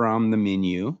that from the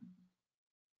menu,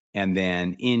 and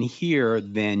then in here,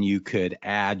 then you could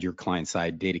add your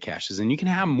client-side data caches, and you can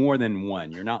have more than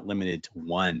one. You're not limited to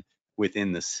one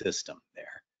within the system there.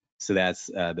 So that's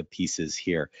the pieces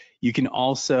here. You can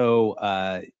also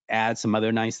add some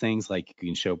other nice things, like you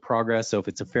can show progress. So if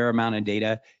it's a fair amount of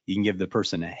data, you can give the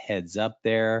person a heads up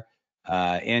there.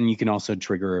 And you can also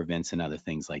trigger events and other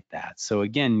things like that. So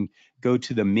again, go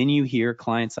to the menu here,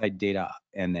 client-side data,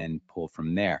 and then pull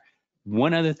from there.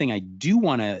 One other thing I do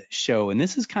want to show, and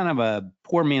this is kind of a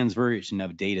poor man's version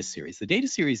of data series. The data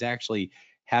series actually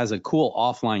has a cool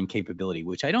offline capability,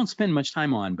 which I don't spend much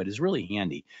time on, but is really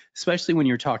handy, especially when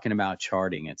you're talking about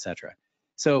charting, etc.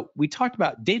 So we talked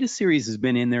about data series has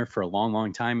been in there for a long,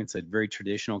 long time. It's a very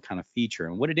traditional kind of feature.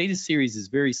 And what a data series is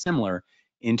very similar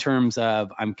in terms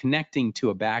of I'm connecting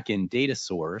to a backend data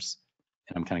source,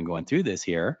 and I'm kind of going through this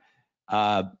here.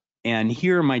 And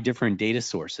here are my different data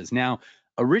sources. Now,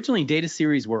 originally, data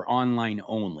series were online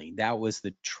only. That was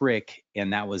the trick,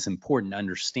 and that was important to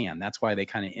understand. That's why they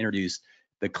kind of introduced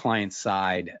the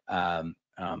client-side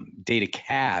data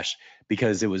cache,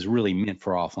 because it was really meant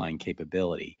for offline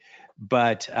capability.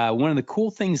 But one of the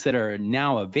cool things that are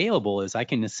now available is I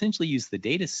can essentially use the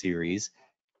data series,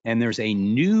 and there's a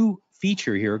new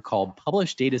feature here called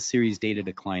Publish Data Series Data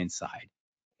to Client Side.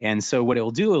 And so what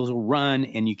it'll do is it'll run,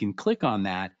 and you can click on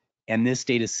that, and this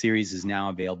data series is now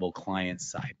available client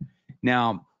side.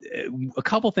 Now, a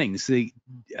couple things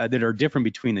that are different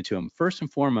between the two of them. First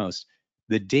and foremost,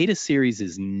 the data series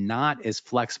is not as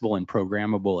flexible and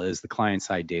programmable as the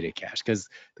client-side data cache, because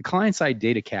the client-side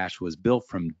data cache was built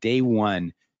from day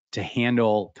one to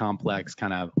handle complex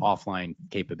kind of offline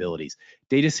capabilities.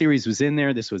 Data series was in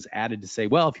there. This was added to say,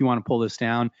 well, if you want to pull this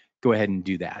down, go ahead and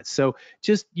do that. So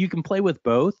just you can play with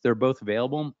both. They're both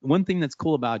available. One thing that's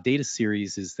cool about data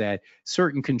series is that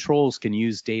certain controls can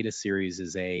use data series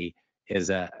as a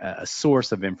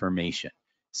source of information.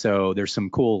 So there's some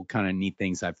cool kind of neat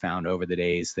things I've found over the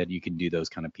days that you can do those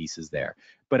kind of pieces there.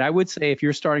 But I would say if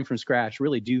you're starting from scratch,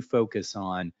 really do focus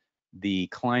on the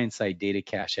client-side data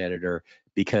cache editor,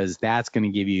 because that's going to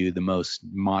give you the most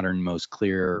modern, most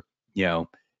clear,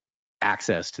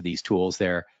 access to these tools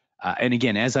there. And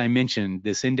again, as I mentioned,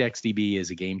 this IndexedDB is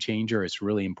a game changer. It's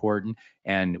really important,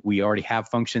 and we already have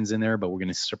functions in there, but we're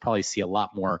going to probably see a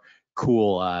lot more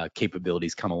cool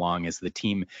capabilities come along as the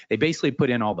team. They basically put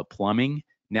in all the plumbing.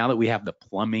 Now that we have the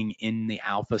plumbing in the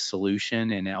alpha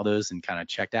solution and all those and kind of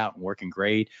checked out and working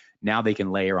great, now they can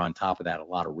layer on top of that a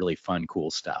lot of really fun, cool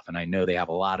stuff. And I know they have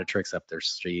a lot of tricks up their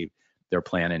sleeve they're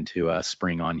planning to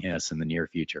spring on us in the near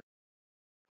future.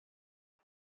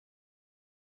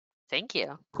 Thank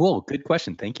you. Cool. Good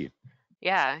question. Thank you.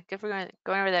 Yeah, good for going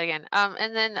over that again.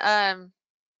 And then let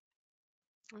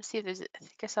me see if there's, I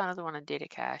think I saw another one on data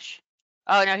cache.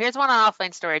 Oh no, here's one on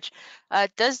offline storage.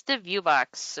 Does the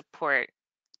ViewBox support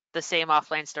the same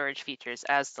offline storage features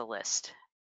as the list?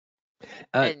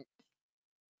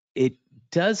 It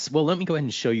does. Well, let me go ahead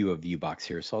and show you a ViewBox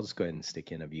here. So I'll just go ahead and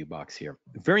stick in a ViewBox here.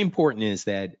 Very important is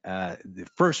that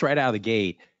first, right out of the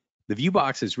gate, the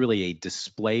ViewBox is really a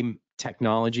display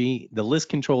technology. The list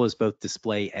control is both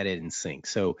display, edit, and sync.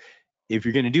 So if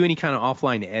you're going to do any kind of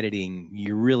offline editing,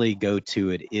 you really go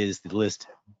to it is the list.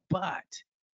 But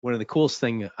one of the coolest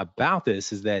thing about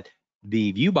this is that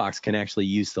the ViewBox can actually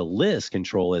use the list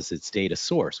control as its data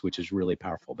source, which is really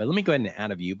powerful. But let me go ahead and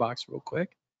add a ViewBox real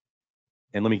quick.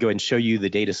 And let me go ahead and show you the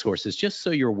data sources, just so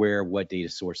you're aware of what data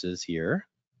sources here.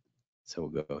 So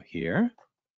we'll go here.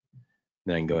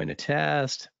 Then I can go into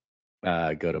test,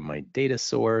 go to my data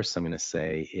source. I'm going to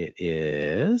say it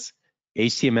is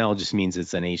HTML, just means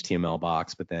it's an HTML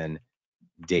box, but then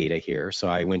data here. So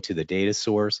I went to the data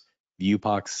source,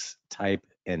 ViewBox type,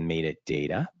 and made it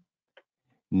data.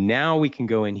 Now we can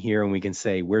go in here and we can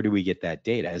say, where do we get that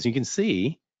data? As you can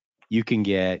see, you can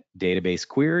get database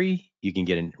query, you can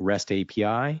get a REST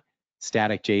API,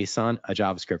 static JSON, a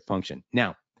JavaScript function.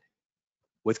 Now,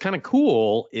 what's kind of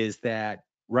cool is that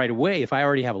right away, if I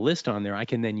already have a list on there, I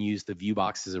can then use the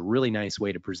ViewBox as a really nice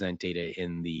way to present data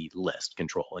in the list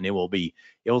control. And it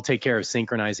will take care of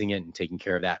synchronizing it and taking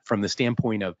care of that from the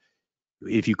standpoint of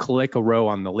if you click a row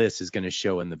on the list is going to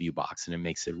show in the ViewBox, and it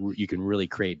makes it, you can really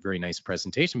create very nice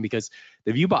presentation because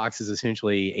the ViewBox is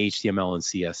essentially HTML and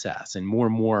CSS, and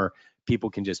more people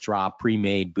can just drop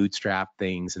pre-made bootstrap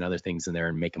things and other things in there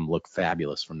and make them look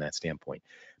fabulous from that standpoint.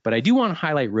 But I do want to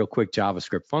highlight real quick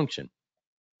JavaScript function.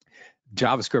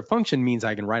 JavaScript function means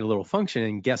I can write a little function,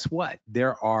 and guess what?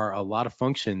 There are a lot of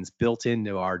functions built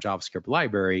into our JavaScript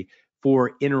library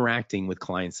for interacting with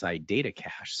client-side data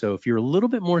cache. So if you're a little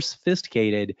bit more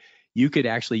sophisticated, you could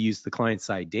actually use the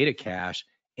client-side data cache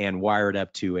and wire it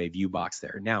up to a ViewBox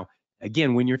there. Now,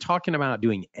 again, when you're talking about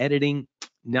doing editing,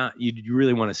 you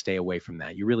really want to stay away from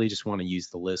that. You really just want to use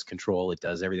the list control. It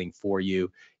does everything for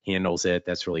you, handles it.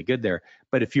 That's really good there.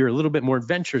 But if you're a little bit more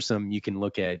adventuresome, you can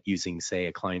look at using, say,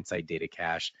 a client-side data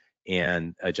cache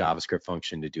and a JavaScript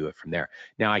function to do it from there.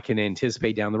 Now I can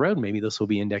anticipate down the road, maybe this will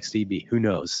be IndexedDB, who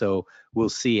knows? So we'll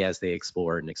see as they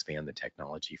explore and expand the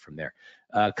technology from there.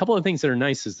 A couple of things that are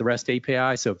nice is the REST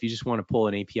API. So if you just want to pull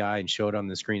an API and show it on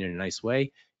the screen in a nice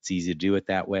way, it's easy to do it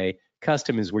that way.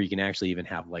 Custom is where you can actually even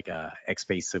have like a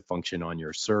XBasic function on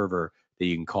your server that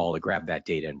you can call to grab that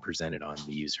data and present it on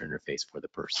the user interface for the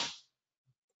person.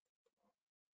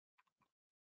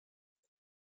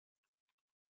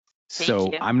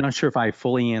 So I'm not sure if I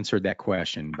fully answered that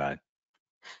question, but.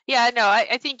 Yeah, no,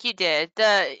 I think you did.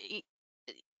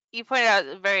 You pointed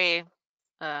out very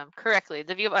correctly.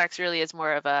 The ViewBox really is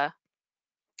more of a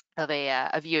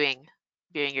viewing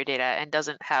your data and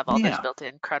doesn't have all those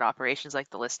built-in CRUD operations like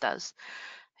the list does.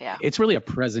 Yeah, it's really a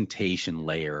presentation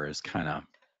layer is kind of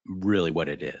really what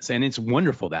it is, and it's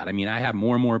wonderful that I mean I have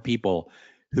more and more people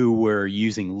who were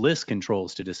using list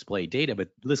controls to display data, but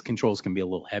list controls can be a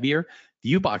little heavier.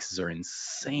 View boxes are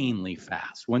insanely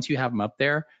fast. Once you have them up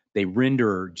there, they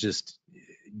render just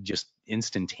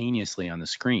instantaneously on the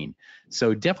screen.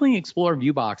 So definitely explore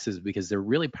view boxes because they're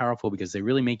really powerful, because they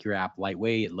really make your app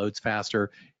lightweight. It loads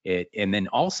faster. And then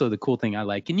also the cool thing I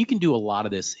like, and you can do a lot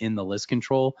of this in the list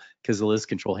control because the list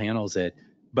control handles it,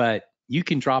 but you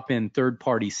can drop in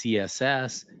third-party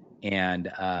CSS and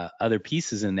other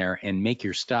pieces in there and make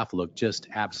your stuff look just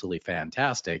absolutely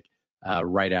fantastic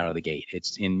right out of the gate.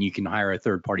 And you can hire a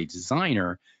third-party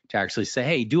designer to actually say,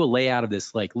 hey, do a layout of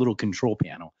this like little control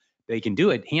panel. They can do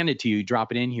it, hand it to you,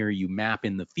 drop it in here, you map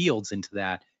in the fields into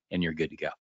that, and you're good to go.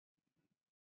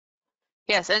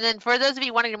 Yes, and then for those of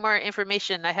you wanting more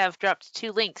information, I have dropped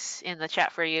 2 links in the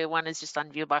chat for you. One is just on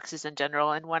view boxes in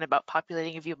general, and one about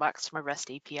populating a view box from a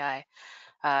REST API.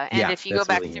 And Yeah, if you go that's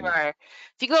back really to handy.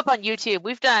 if you go up on YouTube,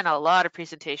 we've done a lot of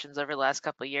presentations over the last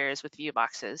couple of years with view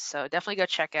boxes. So definitely go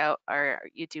check out our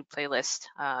YouTube playlist.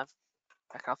 I'll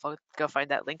go find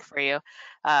that link for you.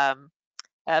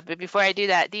 But before I do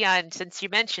that, Dion, since you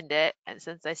mentioned it, and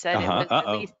since I said it Uh-huh. was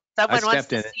Uh-oh. released, I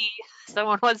stepped in it.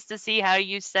 someone wants to see how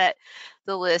you set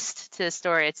the list to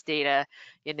store its data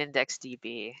in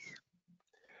IndexedDB.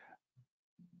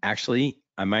 Actually,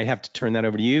 I might have to turn that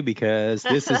over to you because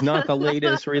this is not the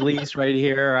latest release right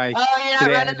here. Oh, you're not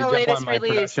Today I running had to the jump on latest my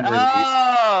release. production release.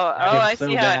 Oh, I am I see so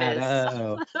how it bad. is.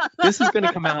 Oh, this is going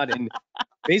to come out, and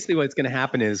basically what's going to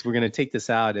happen is we're going to take this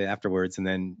out afterwards, and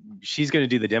then she's going to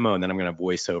do the demo, and then I'm going to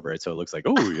voice over it so it looks like,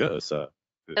 oh yes,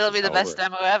 this It'll is be the how it best works.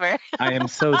 demo ever. I am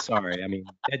so sorry. I mean,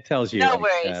 that tells you No like,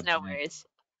 worries, no worries.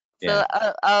 So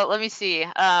yeah. let me see.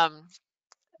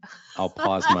 I'll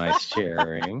pause my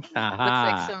sharing. Looks like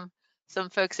Haha. some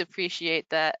folks appreciate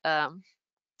that. Um,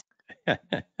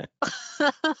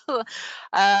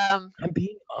 I'm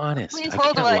being honest. please I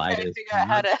hold while can't I lie try to to this figure out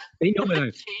how crowd. to They know when I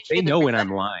change they for the know when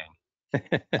present. I'm lying.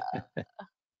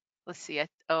 Let's see.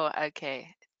 Oh, okay.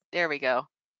 There we go.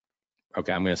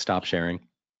 Okay, I'm gonna stop sharing.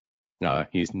 No,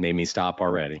 he's made me stop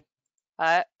already.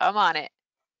 I'm on it.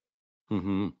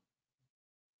 Hmm.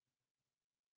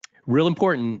 Real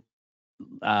important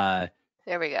uh,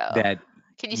 There we go. that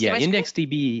Can you see yeah, my screen?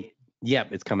 IndexedDB.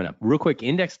 Yep, it's coming up real quick.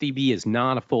 IndexedDB is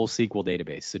not a full SQL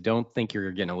database, so don't think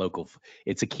you're getting a local.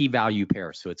 It's a key value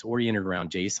pair, so it's oriented around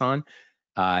JSON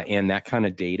and that kind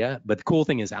of data. But the cool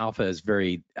thing is Alpha is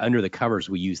very under the covers.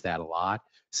 We use that a lot,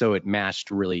 so it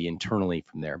matched really internally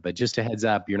from there. But just a heads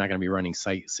up, you're not going to be running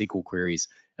SQL queries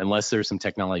unless there's some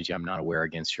technology I'm not aware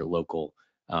against your local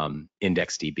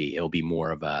IndexedDB. It'll be more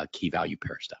of a key value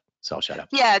pair stuff. So I'll shut up.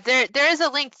 Yeah, there is a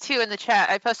link too in the chat.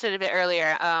 I posted it a bit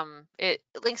earlier. It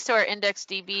links to our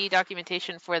IndexedDB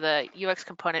documentation for the UX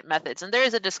component methods, and there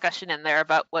is a discussion in there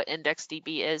about what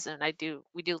IndexedDB is, and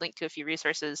we do link to a few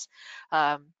resources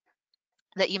um,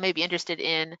 that you may be interested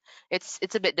in. It's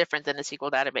a bit different than a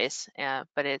SQL database,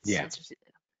 but Yeah. it's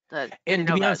good to And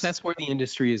to know be about. honest, that's where the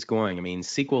industry is going. I mean,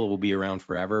 SQL will be around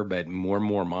forever, but more and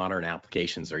more modern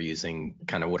applications are using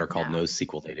kind of what are called Yeah.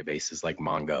 NoSQL databases like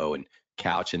Mongo and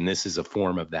Couch, and this is a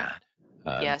form of that.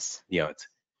 Yes.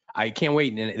 I can't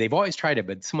wait. And they've always tried it,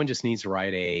 but someone just needs to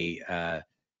write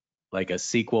like a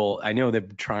SQL. I know they're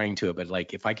trying to, but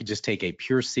like if I could just take a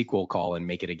pure SQL call and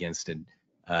make it against a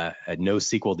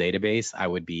NoSQL database, I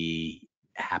would be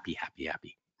happy, happy,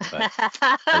 happy. But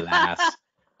alas. That's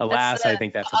Alas, I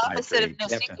think the that's a pipe opposite of dream.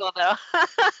 You have to, NoSQL,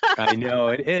 though. I know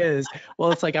it is.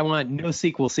 Well, it's like I want no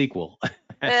sequel.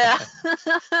 Yeah.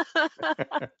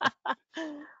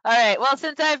 All right. Well,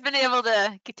 since I've been able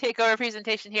to take over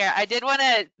presentation here, I did want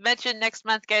to mention next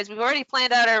month, guys. We've already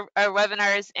planned out our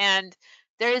webinars, and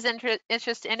there is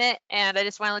interest in it. And I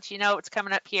just want to let you know what's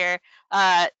coming up here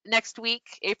next week,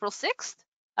 April 6th.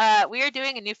 We are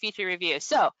doing a new feature review.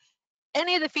 So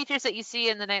any of the features that you see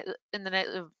in the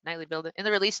nightly build in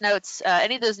the release notes,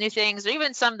 any of those new things, or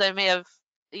even some that may have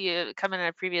come in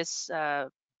a previous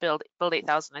build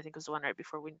 8000, I think was the one right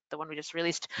before the one we just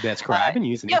released. That's correct. I've been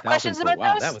using You have 8,000 questions for a about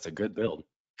while. That those? was a good build.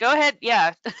 Go ahead.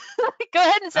 Yeah. Go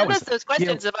ahead and That send us was, those you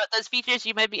know, questions about those features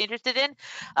you might be interested in.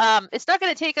 It's not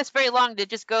going to take us very long to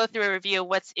just go through a review of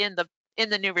what's in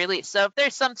the new release. So if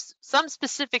there's some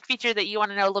specific feature that you want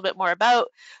to know a little bit more about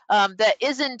that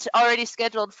isn't already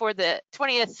scheduled for the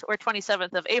 20th or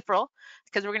 27th of April,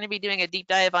 because we're going to be doing a deep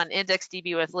dive on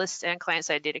IndexedDB with lists and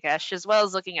client-side data cache, as well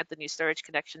as looking at the new storage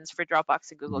connections for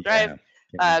Dropbox and Google Drive.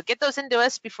 yeah. Get those into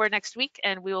us before next week,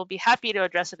 and we will be happy to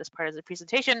address it as part of the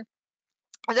presentation.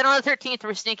 And then on the 13th,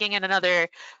 we're sneaking in another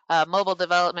mobile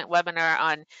development webinar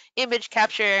on image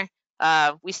capture.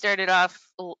 We started off,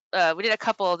 we did a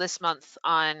couple this month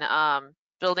on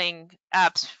building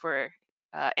apps for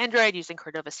Android using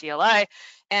Cordova CLI.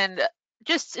 And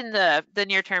just in the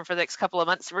near term for the next couple of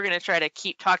months, we're going to try to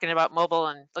keep talking about mobile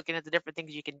and looking at the different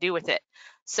things you can do with it.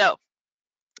 So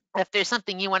if there's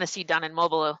something you want to see done in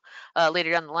mobile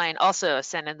later down the line, also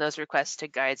send in those requests to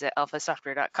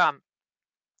guides@alphasoftware.com.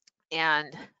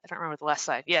 And I don't remember the last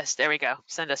slide. Yes, there we go.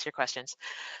 Send us your questions.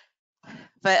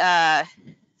 But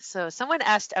so someone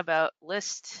asked about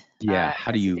list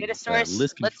How do as a you data source.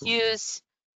 list control? Let's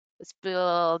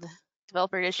build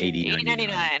developer edition 8099.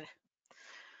 8099.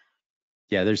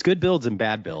 Yeah, there's good builds and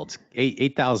bad builds.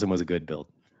 8,000 was a good build.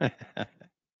 And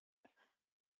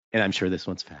I'm sure this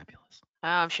one's fabulous. Oh,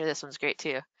 I'm sure this one's great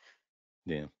too.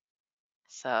 Yeah.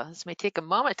 So this may take a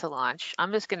moment to launch.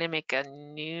 I'm just going to make a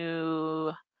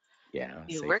new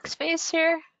workspace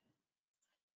here.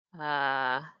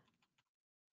 The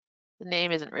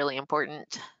name isn't really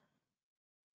important.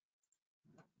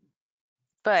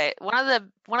 But one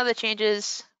of the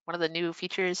changes, one of the new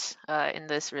features in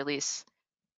this release,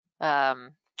 if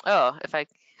I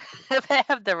if I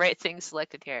have the right thing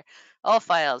selected here, all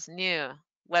files, new,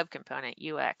 web component,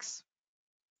 UX.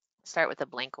 Start with a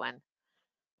blank one.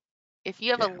 If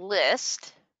you have a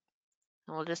list,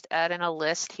 and we'll just add in a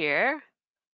list here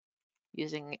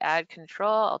using add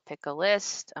control. I'll pick a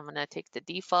list. I'm gonna take the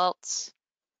defaults.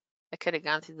 I could have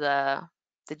gone through the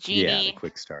Genie. Yeah, the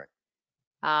quick start.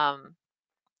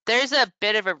 There's a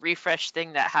bit of a refresh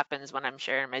thing that happens when I'm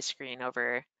sharing my screen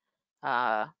over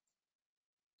the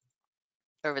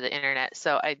internet.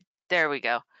 So there we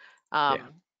go.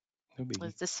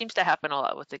 This seems to happen a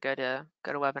lot with the go to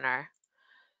webinar.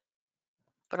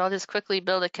 But I'll just quickly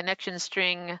build a connection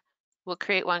string. We'll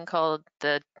create one called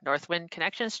the Northwind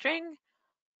connection string.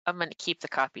 I'm going to keep the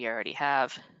copy I already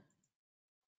have.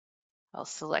 I'll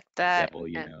select that.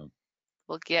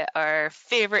 We'll get our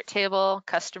favorite table,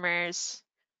 customers.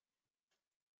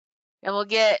 And we'll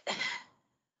get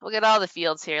all the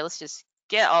fields here. Let's just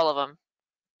get all of them.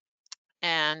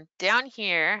 And down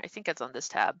here, I think it's on this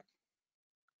tab.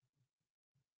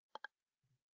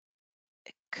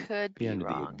 It could be under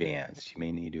wrong. the advanced. You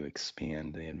may need to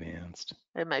expand the advanced.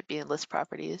 It might be in list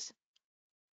properties.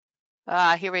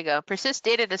 Here we go. Persist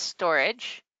data to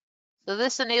storage. So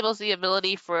this enables the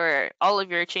ability for all of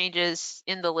your changes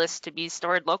in the list to be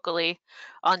stored locally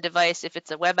on device. If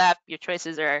it's a web app, your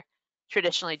choices are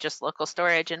traditionally just local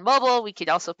storage. And mobile, we could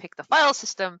also pick the file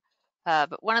system.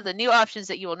 But one of the new options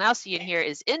that you will now see in here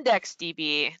is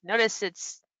IndexedDB. Notice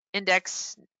it's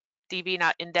IndexedDB,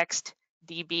 not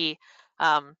IndexedDB.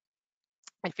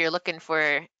 If you're looking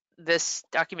for this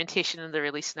documentation in the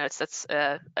release notes, that's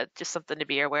just something to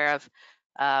be aware of.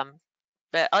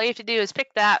 But all you have to do is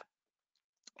pick that.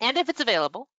 And if it's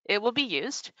available, it will be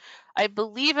used. I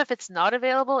believe if it's not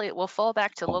available, it will fall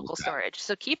back to local storage.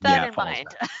 So keep that in mind.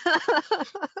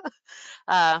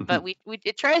 But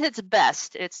it tries its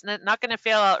best. It's not going to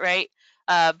fail outright.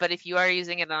 But if you are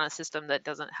using it on a system that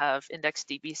doesn't have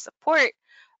IndexedDB support,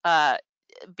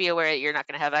 be aware that you're not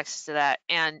going to have access to that.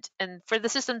 And for the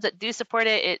systems that do support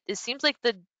it, it seems like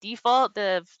the default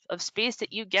of space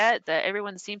that you get that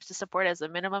everyone seems to support as a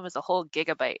minimum is a whole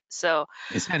gigabyte. So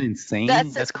is that insane?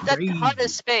 That's crazy. That's a ton of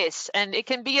space, and it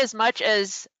can be as much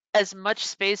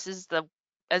space as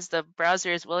the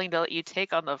browser is willing to let you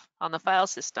take on the file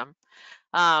system.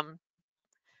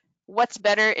 What's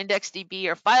better, IndexedDB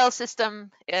or file system?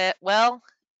 Well,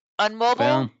 on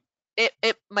mobile,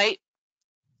 it might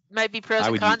be pros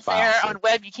and cons there. On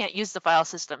web, you can't use the file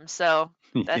system, so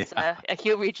that's a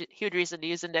huge reason to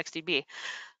use IndexedDB.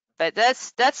 But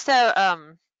that's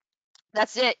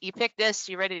it. You pick this,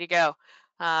 you're ready to go.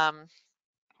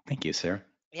 Thank you, Sarah.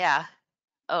 Yeah.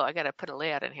 Oh, I gotta put a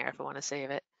layout in here if I want to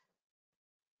save it.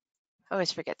 I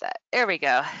always forget that. There we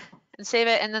go. And save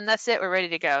it, and then that's it. We're ready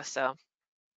to go. So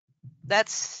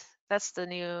that's the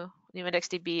new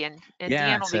IndexedDB, and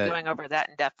Dion will be going over that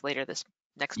in depth later this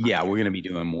next month. Yeah, we're going to be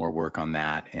doing more work on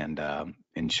that and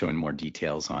showing more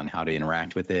details on how to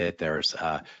interact with it. There's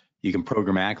you can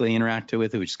programmatically interact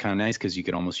with it, which is kind of nice because you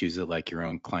could almost use it like your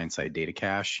own client-side data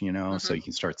cache, so you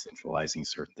can start centralizing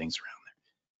certain things around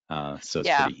there. So it's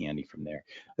pretty handy from there.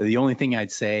 The only thing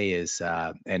I'd say is,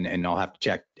 and I'll have to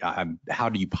check, how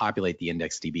do you populate the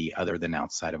IndexedDB other than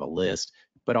outside of a list?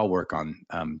 But I'll work on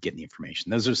getting the information.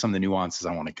 Those are some of the nuances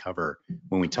I want to cover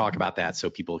when we talk about that, so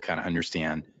people kind of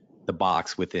understand the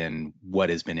box within what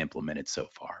has been implemented so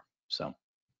far. So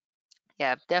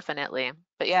yeah, definitely.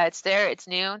 But yeah, it's there, it's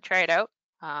new, try it out.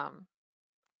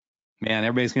 Man,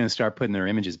 everybody's going to start putting their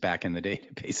images back in the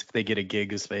database if they get a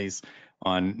gig of space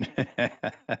on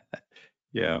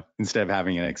instead of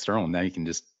having an external. Now you can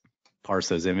just parse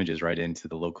those images right into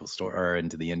the local store or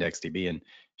into the IndexedDB and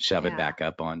shove it back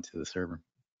up onto the server.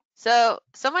 So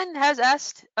someone has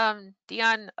asked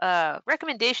Dion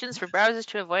recommendations for browsers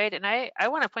to avoid, and I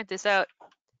want to point this out.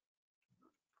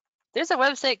 There's a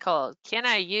website called Can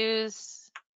I Use?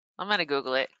 I'm gonna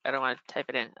Google it. I don't want to type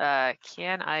it in.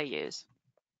 Can I Use?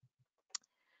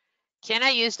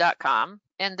 caniuse.com,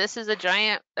 and this is a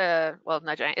giant well,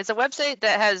 not giant, it's a website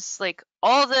that has like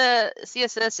all the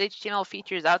css html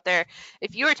features out there.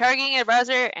 If you are targeting a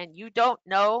browser and you don't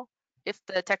know if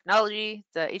the technology,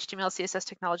 the html css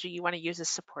technology you want to use is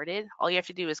supported, all you have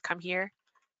to do is come here,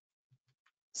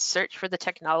 search for the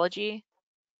technology,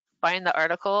 find the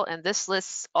article, and this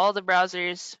lists all the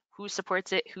browsers, who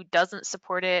supports it, who doesn't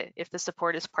support it, if the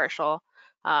support is partial.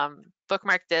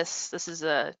 Bookmark this. This is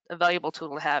a valuable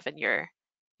tool to have in your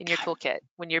toolkit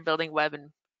when you're building web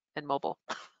and mobile.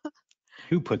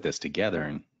 Who put this together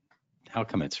and how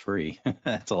come it's free?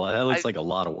 That's a lot. That looks like a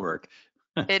lot of work.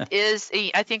 It is.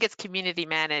 I think it's community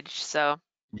managed, so.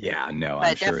 Yeah, no, I'm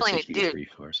But sure it's a definitely, huge dude,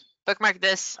 resource. bookmark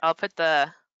this. I'll put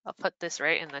this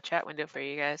right in the chat window for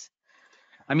you guys.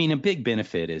 I mean, a big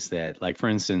benefit is that, like, for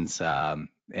instance, and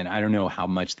I don't know how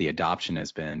much the adoption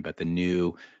has been, but the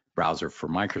new browser for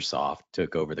Microsoft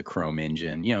took over the Chrome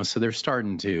engine, so they're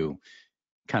starting to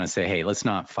kind of say, hey, let's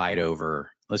not fight over,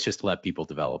 let's just let people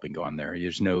develop and go on there.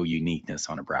 There's no uniqueness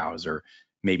on a browser,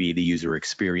 maybe the user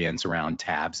experience around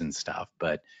tabs and stuff,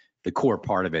 but the core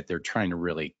part of it, they're trying to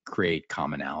really create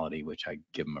commonality, which I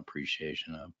give them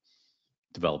appreciation of.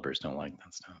 Developers don't like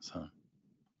that stuff. So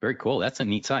very cool. That's a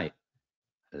neat site.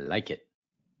 I like it.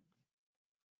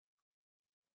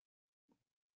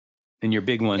 And your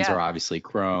big ones Yeah. are obviously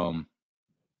Chrome,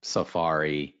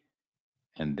 Safari,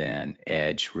 and then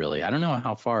Edge. Really, I don't know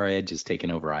how far Edge has taken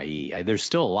over IE. There's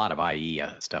still a lot of IE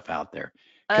stuff out there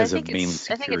because of mainly I think it's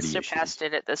security issues. surpassed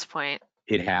it at this point.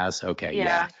 It has. Okay,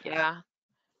 yeah. Yeah.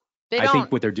 I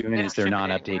think what they're They doing is don't they're ship not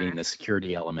it updating anymore. the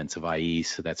security elements of IE,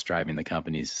 so that's driving the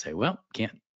companies to say, well,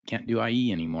 can't do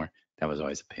IE anymore. That was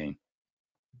always a pain.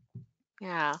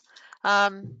 Yeah.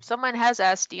 Someone has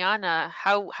asked Diana,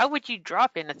 how would you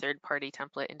drop in a third-party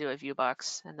template into a view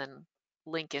box and then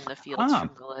link in the fields Ah,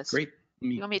 from the list? great.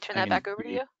 You want me to turn I that can back over give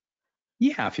to you.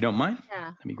 you? Yeah, if you don't mind,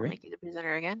 Yeah, that'd be I'll great. make you the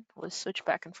presenter again. We'll switch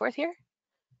back and forth here.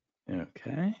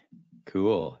 Okay,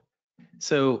 cool.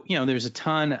 So, there's a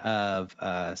ton of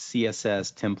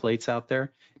CSS templates out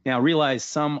there. Now, realize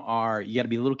some are, you got to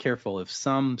be a little careful. If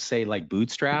some say like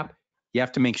Bootstrap, you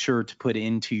have to make sure to put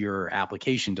into your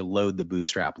application to load the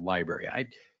Bootstrap library.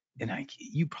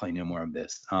 You probably know more of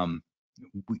this.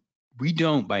 We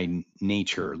don't by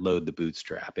nature load the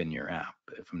Bootstrap in your app,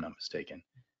 if I'm not mistaken.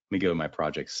 Let me go to my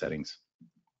project settings.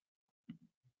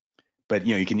 But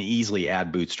you can easily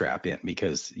add Bootstrap in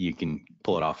because you can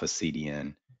pull it off a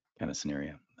CDN kind of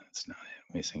scenario. That's not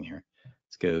it. Missing here.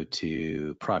 Let's go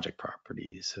to project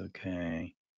properties.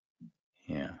 Okay.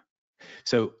 Yeah.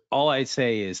 So all I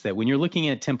say is that when you're looking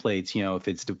at templates, if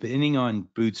it's depending on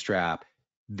Bootstrap,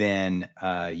 then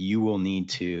you will need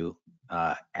to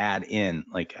add in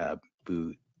like a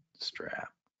Bootstrap.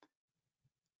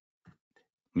 Let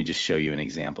me just show you an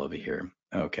example of it here.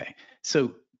 Okay.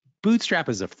 So Bootstrap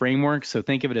is a framework. So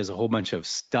think of it as a whole bunch of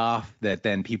stuff that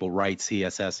then people write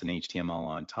CSS and HTML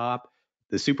on top.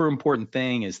 The super important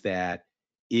thing is that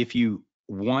if you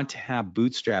want to have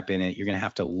Bootstrap in it, you're going to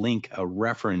have to link a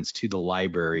reference to the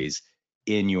libraries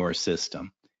in your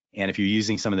system. And if you're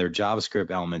using some of their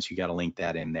JavaScript elements, you got to link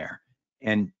that in there.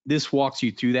 And this walks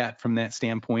you through that from that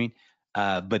standpoint.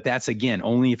 But that's, again,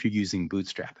 only if you're using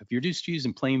Bootstrap. If you're just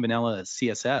using plain vanilla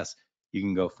CSS, you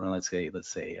can go from, let's say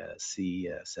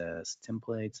CSS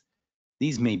templates.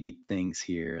 These may be things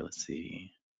here. Let's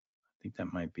see. I think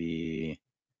that might be,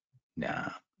 nah.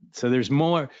 So there's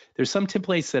some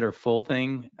templates that are full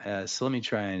thing. So let me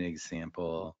try an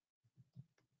example.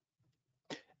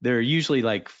 They're usually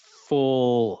like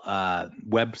full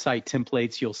website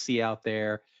templates you'll see out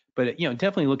there. But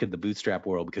definitely look at the Bootstrap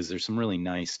world because there's some really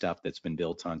nice stuff that's been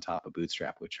built on top of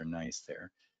Bootstrap, which are nice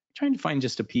there. I'm trying to find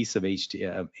just a piece of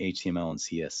HTML and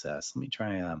CSS. Let me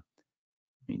try. Let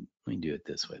me do it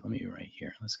this way. Let me right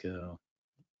here. Let's go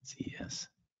CS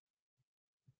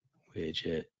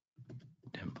widget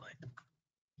template.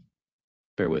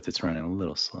 Bear with, it's running a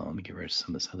little slow. Let me get rid of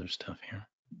some of this other stuff here.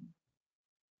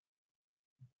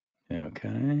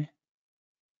 Okay.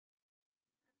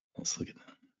 Let's look at that.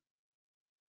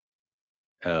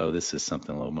 Oh, this is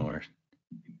something a little more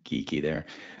geeky there.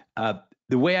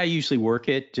 The way I usually work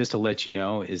it, just to let you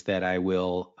know, is that I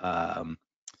will,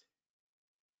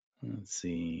 let's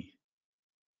see,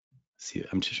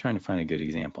 I'm just trying to find a good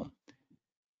example.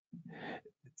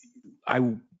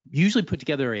 I usually put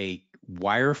together a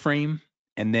wireframe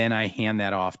and then I hand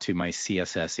that off to my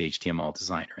CSS HTML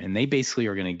designer, and they basically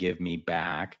are going to give me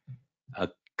back a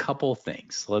couple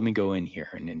things. So let me go in here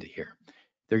and into here.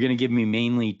 They're going to give me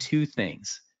mainly two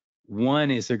things.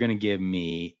 One is they're going to give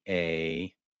me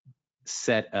a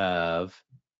set of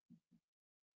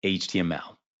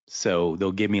HTML. So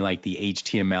they'll give me like the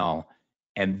HTML,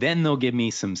 and then they'll give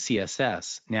me some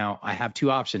CSS. Now I have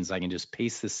two options. I can just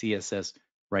paste the CSS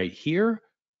right here,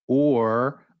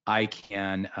 or I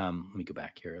can, let me go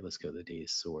back here. Let's go to the data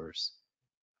source.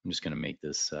 I'm just going to make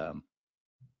this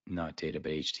not data,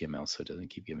 but HTML, so it doesn't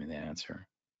keep giving me the answer.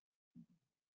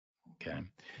 Okay.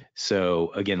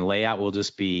 So again, layout will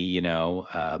just be, you know,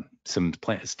 some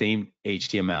same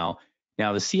HTML.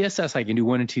 Now the CSS, I can do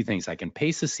one of two things. I can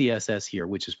paste the CSS here,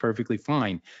 which is perfectly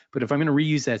fine. But if I'm going to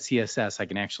reuse that CSS, I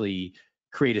can actually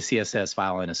create a CSS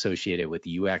file and associate it with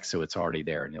the UX, so it's already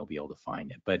there and they'll be able to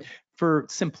find it. But for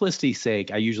simplicity's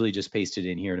sake, I usually just paste it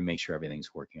in here to make sure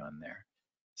everything's working on there.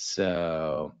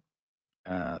 So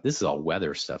this is all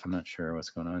weather stuff. I'm not sure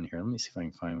what's going on here. Let me see if I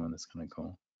can find one that's kind of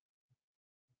cool.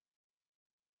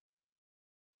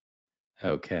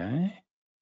 Okay,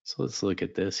 so let's look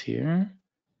at this here.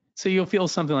 So you'll feel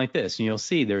something like this, and you'll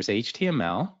see there's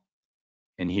HTML,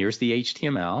 and here's the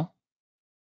HTML.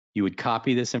 You would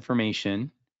copy this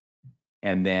information,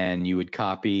 and then you would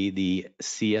copy the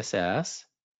CSS,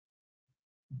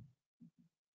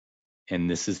 and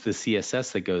this is the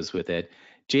CSS that goes with it.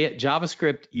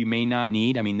 JavaScript you may not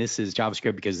need. I mean, this is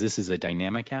JavaScript because this is a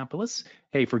dynamic app, but let's,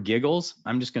 hey, for giggles,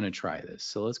 I'm just going to try this.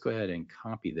 So let's go ahead and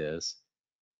copy this.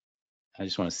 I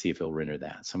just want to see if it'll render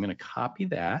that. So I'm going to copy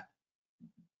that.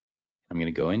 I'm going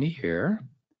to go into here.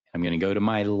 I'm going to go to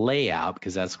my layout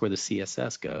because that's where the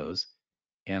CSS goes,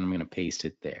 and I'm going to paste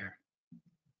it there.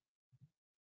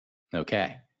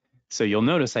 Okay, so you'll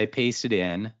notice I pasted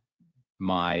in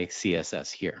my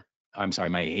CSS here. I'm sorry,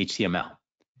 my HTML.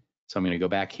 So I'm going to go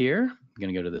back here. I'm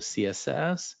going to go to the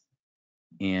CSS,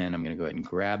 and I'm going to go ahead and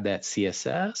grab that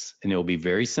CSS, and it will be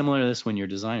very similar to this when your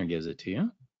designer gives it to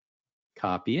you.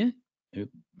 Copy it. Oop,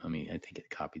 I think it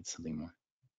copied something more.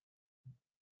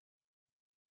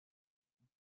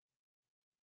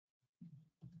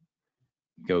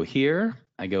 Go here,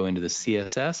 I go into the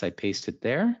CSS, I paste it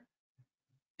there,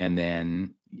 and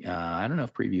then I don't know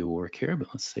if preview will work here, but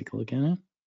let's take a look at it.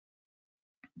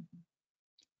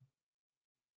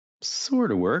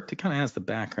 Sort of worked. It kind of has the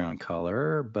background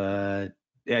color, but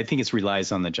I think it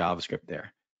relies on the JavaScript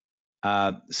there.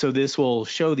 So this will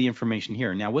show the information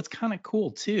here. Now, what's kind of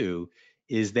cool too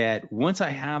is that once I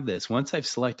have this, once I've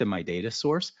selected my data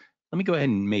source, let me go ahead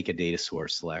and make a data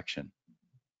source selection.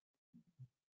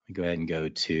 Go ahead and go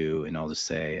to, and I'll just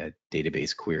say a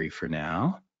database query for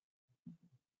now.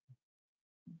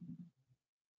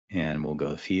 And we'll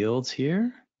go fields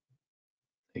here,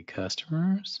 say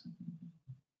customers.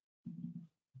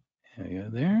 There we go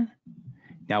there.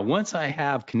 Now, once I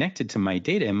have connected to my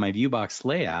data in my ViewBox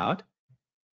layout,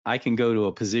 I can go to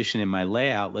a position in my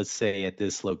layout, let's say at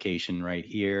this location right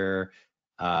here.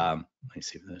 Let me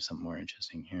see if there's something more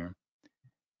interesting here.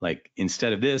 Like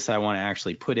instead of this, I want to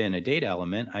actually put in a data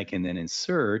element. I can then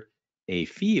insert a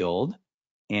field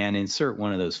and insert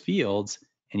one of those fields,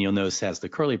 and you'll notice it has the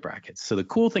curly brackets. So the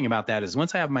cool thing about that is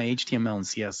once I have my HTML and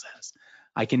CSS,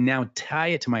 I can now tie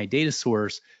it to my data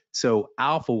source. So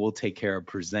Alpha will take care of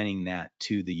presenting that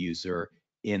to the user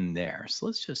in there. So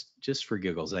let's just for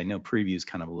giggles, I know preview is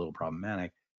kind of a little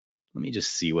problematic. Let me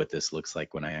just see what this looks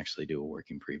like when I actually do a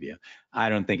working preview. I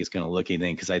don't think it's going to look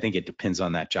anything because I think it depends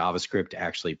on that JavaScript to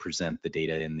actually present the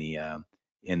data in the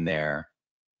in there.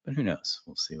 But who knows?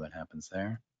 We'll see what happens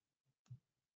there.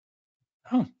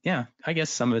 Oh yeah, I guess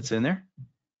some of it's in there.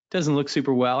 Doesn't look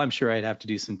super well. I'm sure I'd have to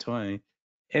do some toying,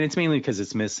 and it's mainly because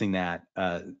it's missing that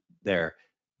there.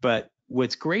 But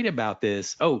what's great about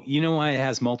this, oh, you know why it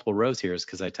has multiple rows here is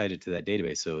because I tied it to that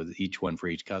database, so each one for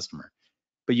each customer.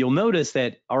 But you'll notice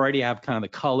that already I have kind of the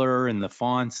color and the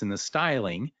fonts and the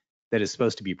styling that is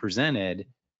supposed to be presented.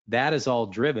 That is all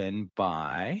driven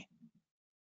by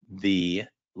the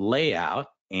layout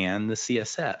and the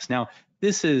CSS. Now,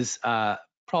 this is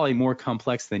probably more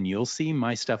complex than you'll see.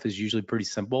 My stuff is usually pretty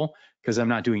simple because I'm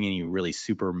not doing any really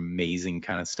super amazing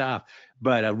kind of stuff.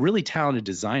 But a really talented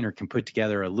designer can put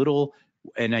together a little,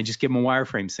 and I just give them a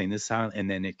wireframe saying this is how, and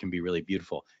then it can be really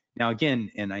beautiful. Now,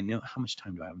 again, and I know how much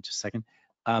time do I have? Just a second.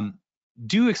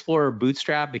 Do explore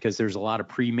Bootstrap because there's a lot of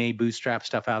pre-made Bootstrap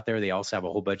stuff out there. They also have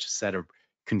a whole bunch of set of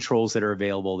controls that are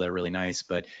available that are really nice.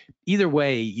 But either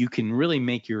way, you can really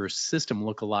make your system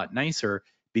look a lot nicer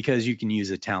because you can use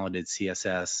a talented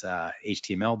CSS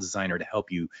HTML designer to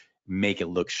help you make it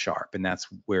look sharp. And that's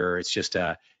where it's just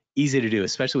easy to do,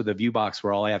 especially with the ViewBox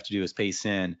where all I have to do is paste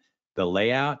in the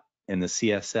layout and the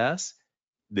CSS.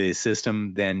 The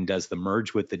system then does the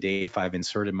merge with the data if I've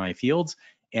inserted my fields.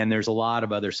 And there's a lot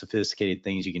of other sophisticated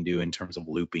things you can do in terms of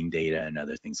looping data and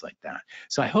other things like that.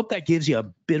 So I hope that gives you a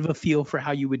bit of a feel for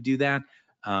how you would do that.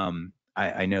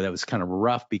 I know that was kind of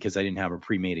rough because I didn't have a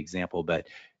pre-made example, but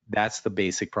that's the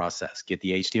basic process. Get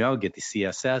the HTML, get the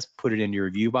CSS, put it into your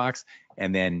view box,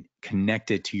 and then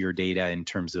connect it to your data in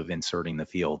terms of inserting the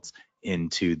fields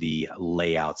into the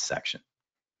layout section.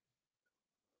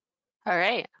 All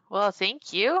right. Well,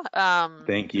 thank you.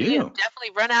 Thank We have you.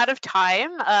 definitely run out of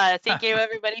time. Thank you,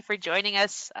 everybody, for joining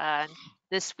us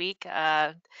this week,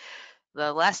 the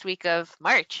last week of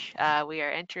March. We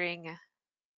are entering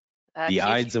The Q2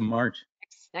 Ides of March.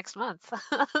 next month.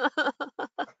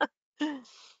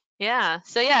 Yeah.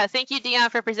 So yeah, thank you,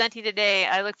 Dion, for presenting today.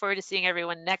 I look forward to seeing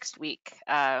everyone next week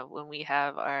when we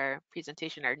have our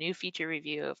presentation, our new feature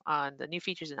review on the new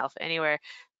features in Alpha Anywhere.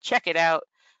 Check it out.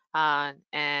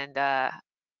 And I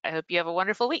hope you have a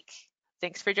wonderful week.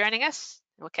 Thanks for joining us.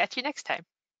 We'll catch you next time.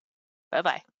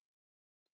 Bye-bye.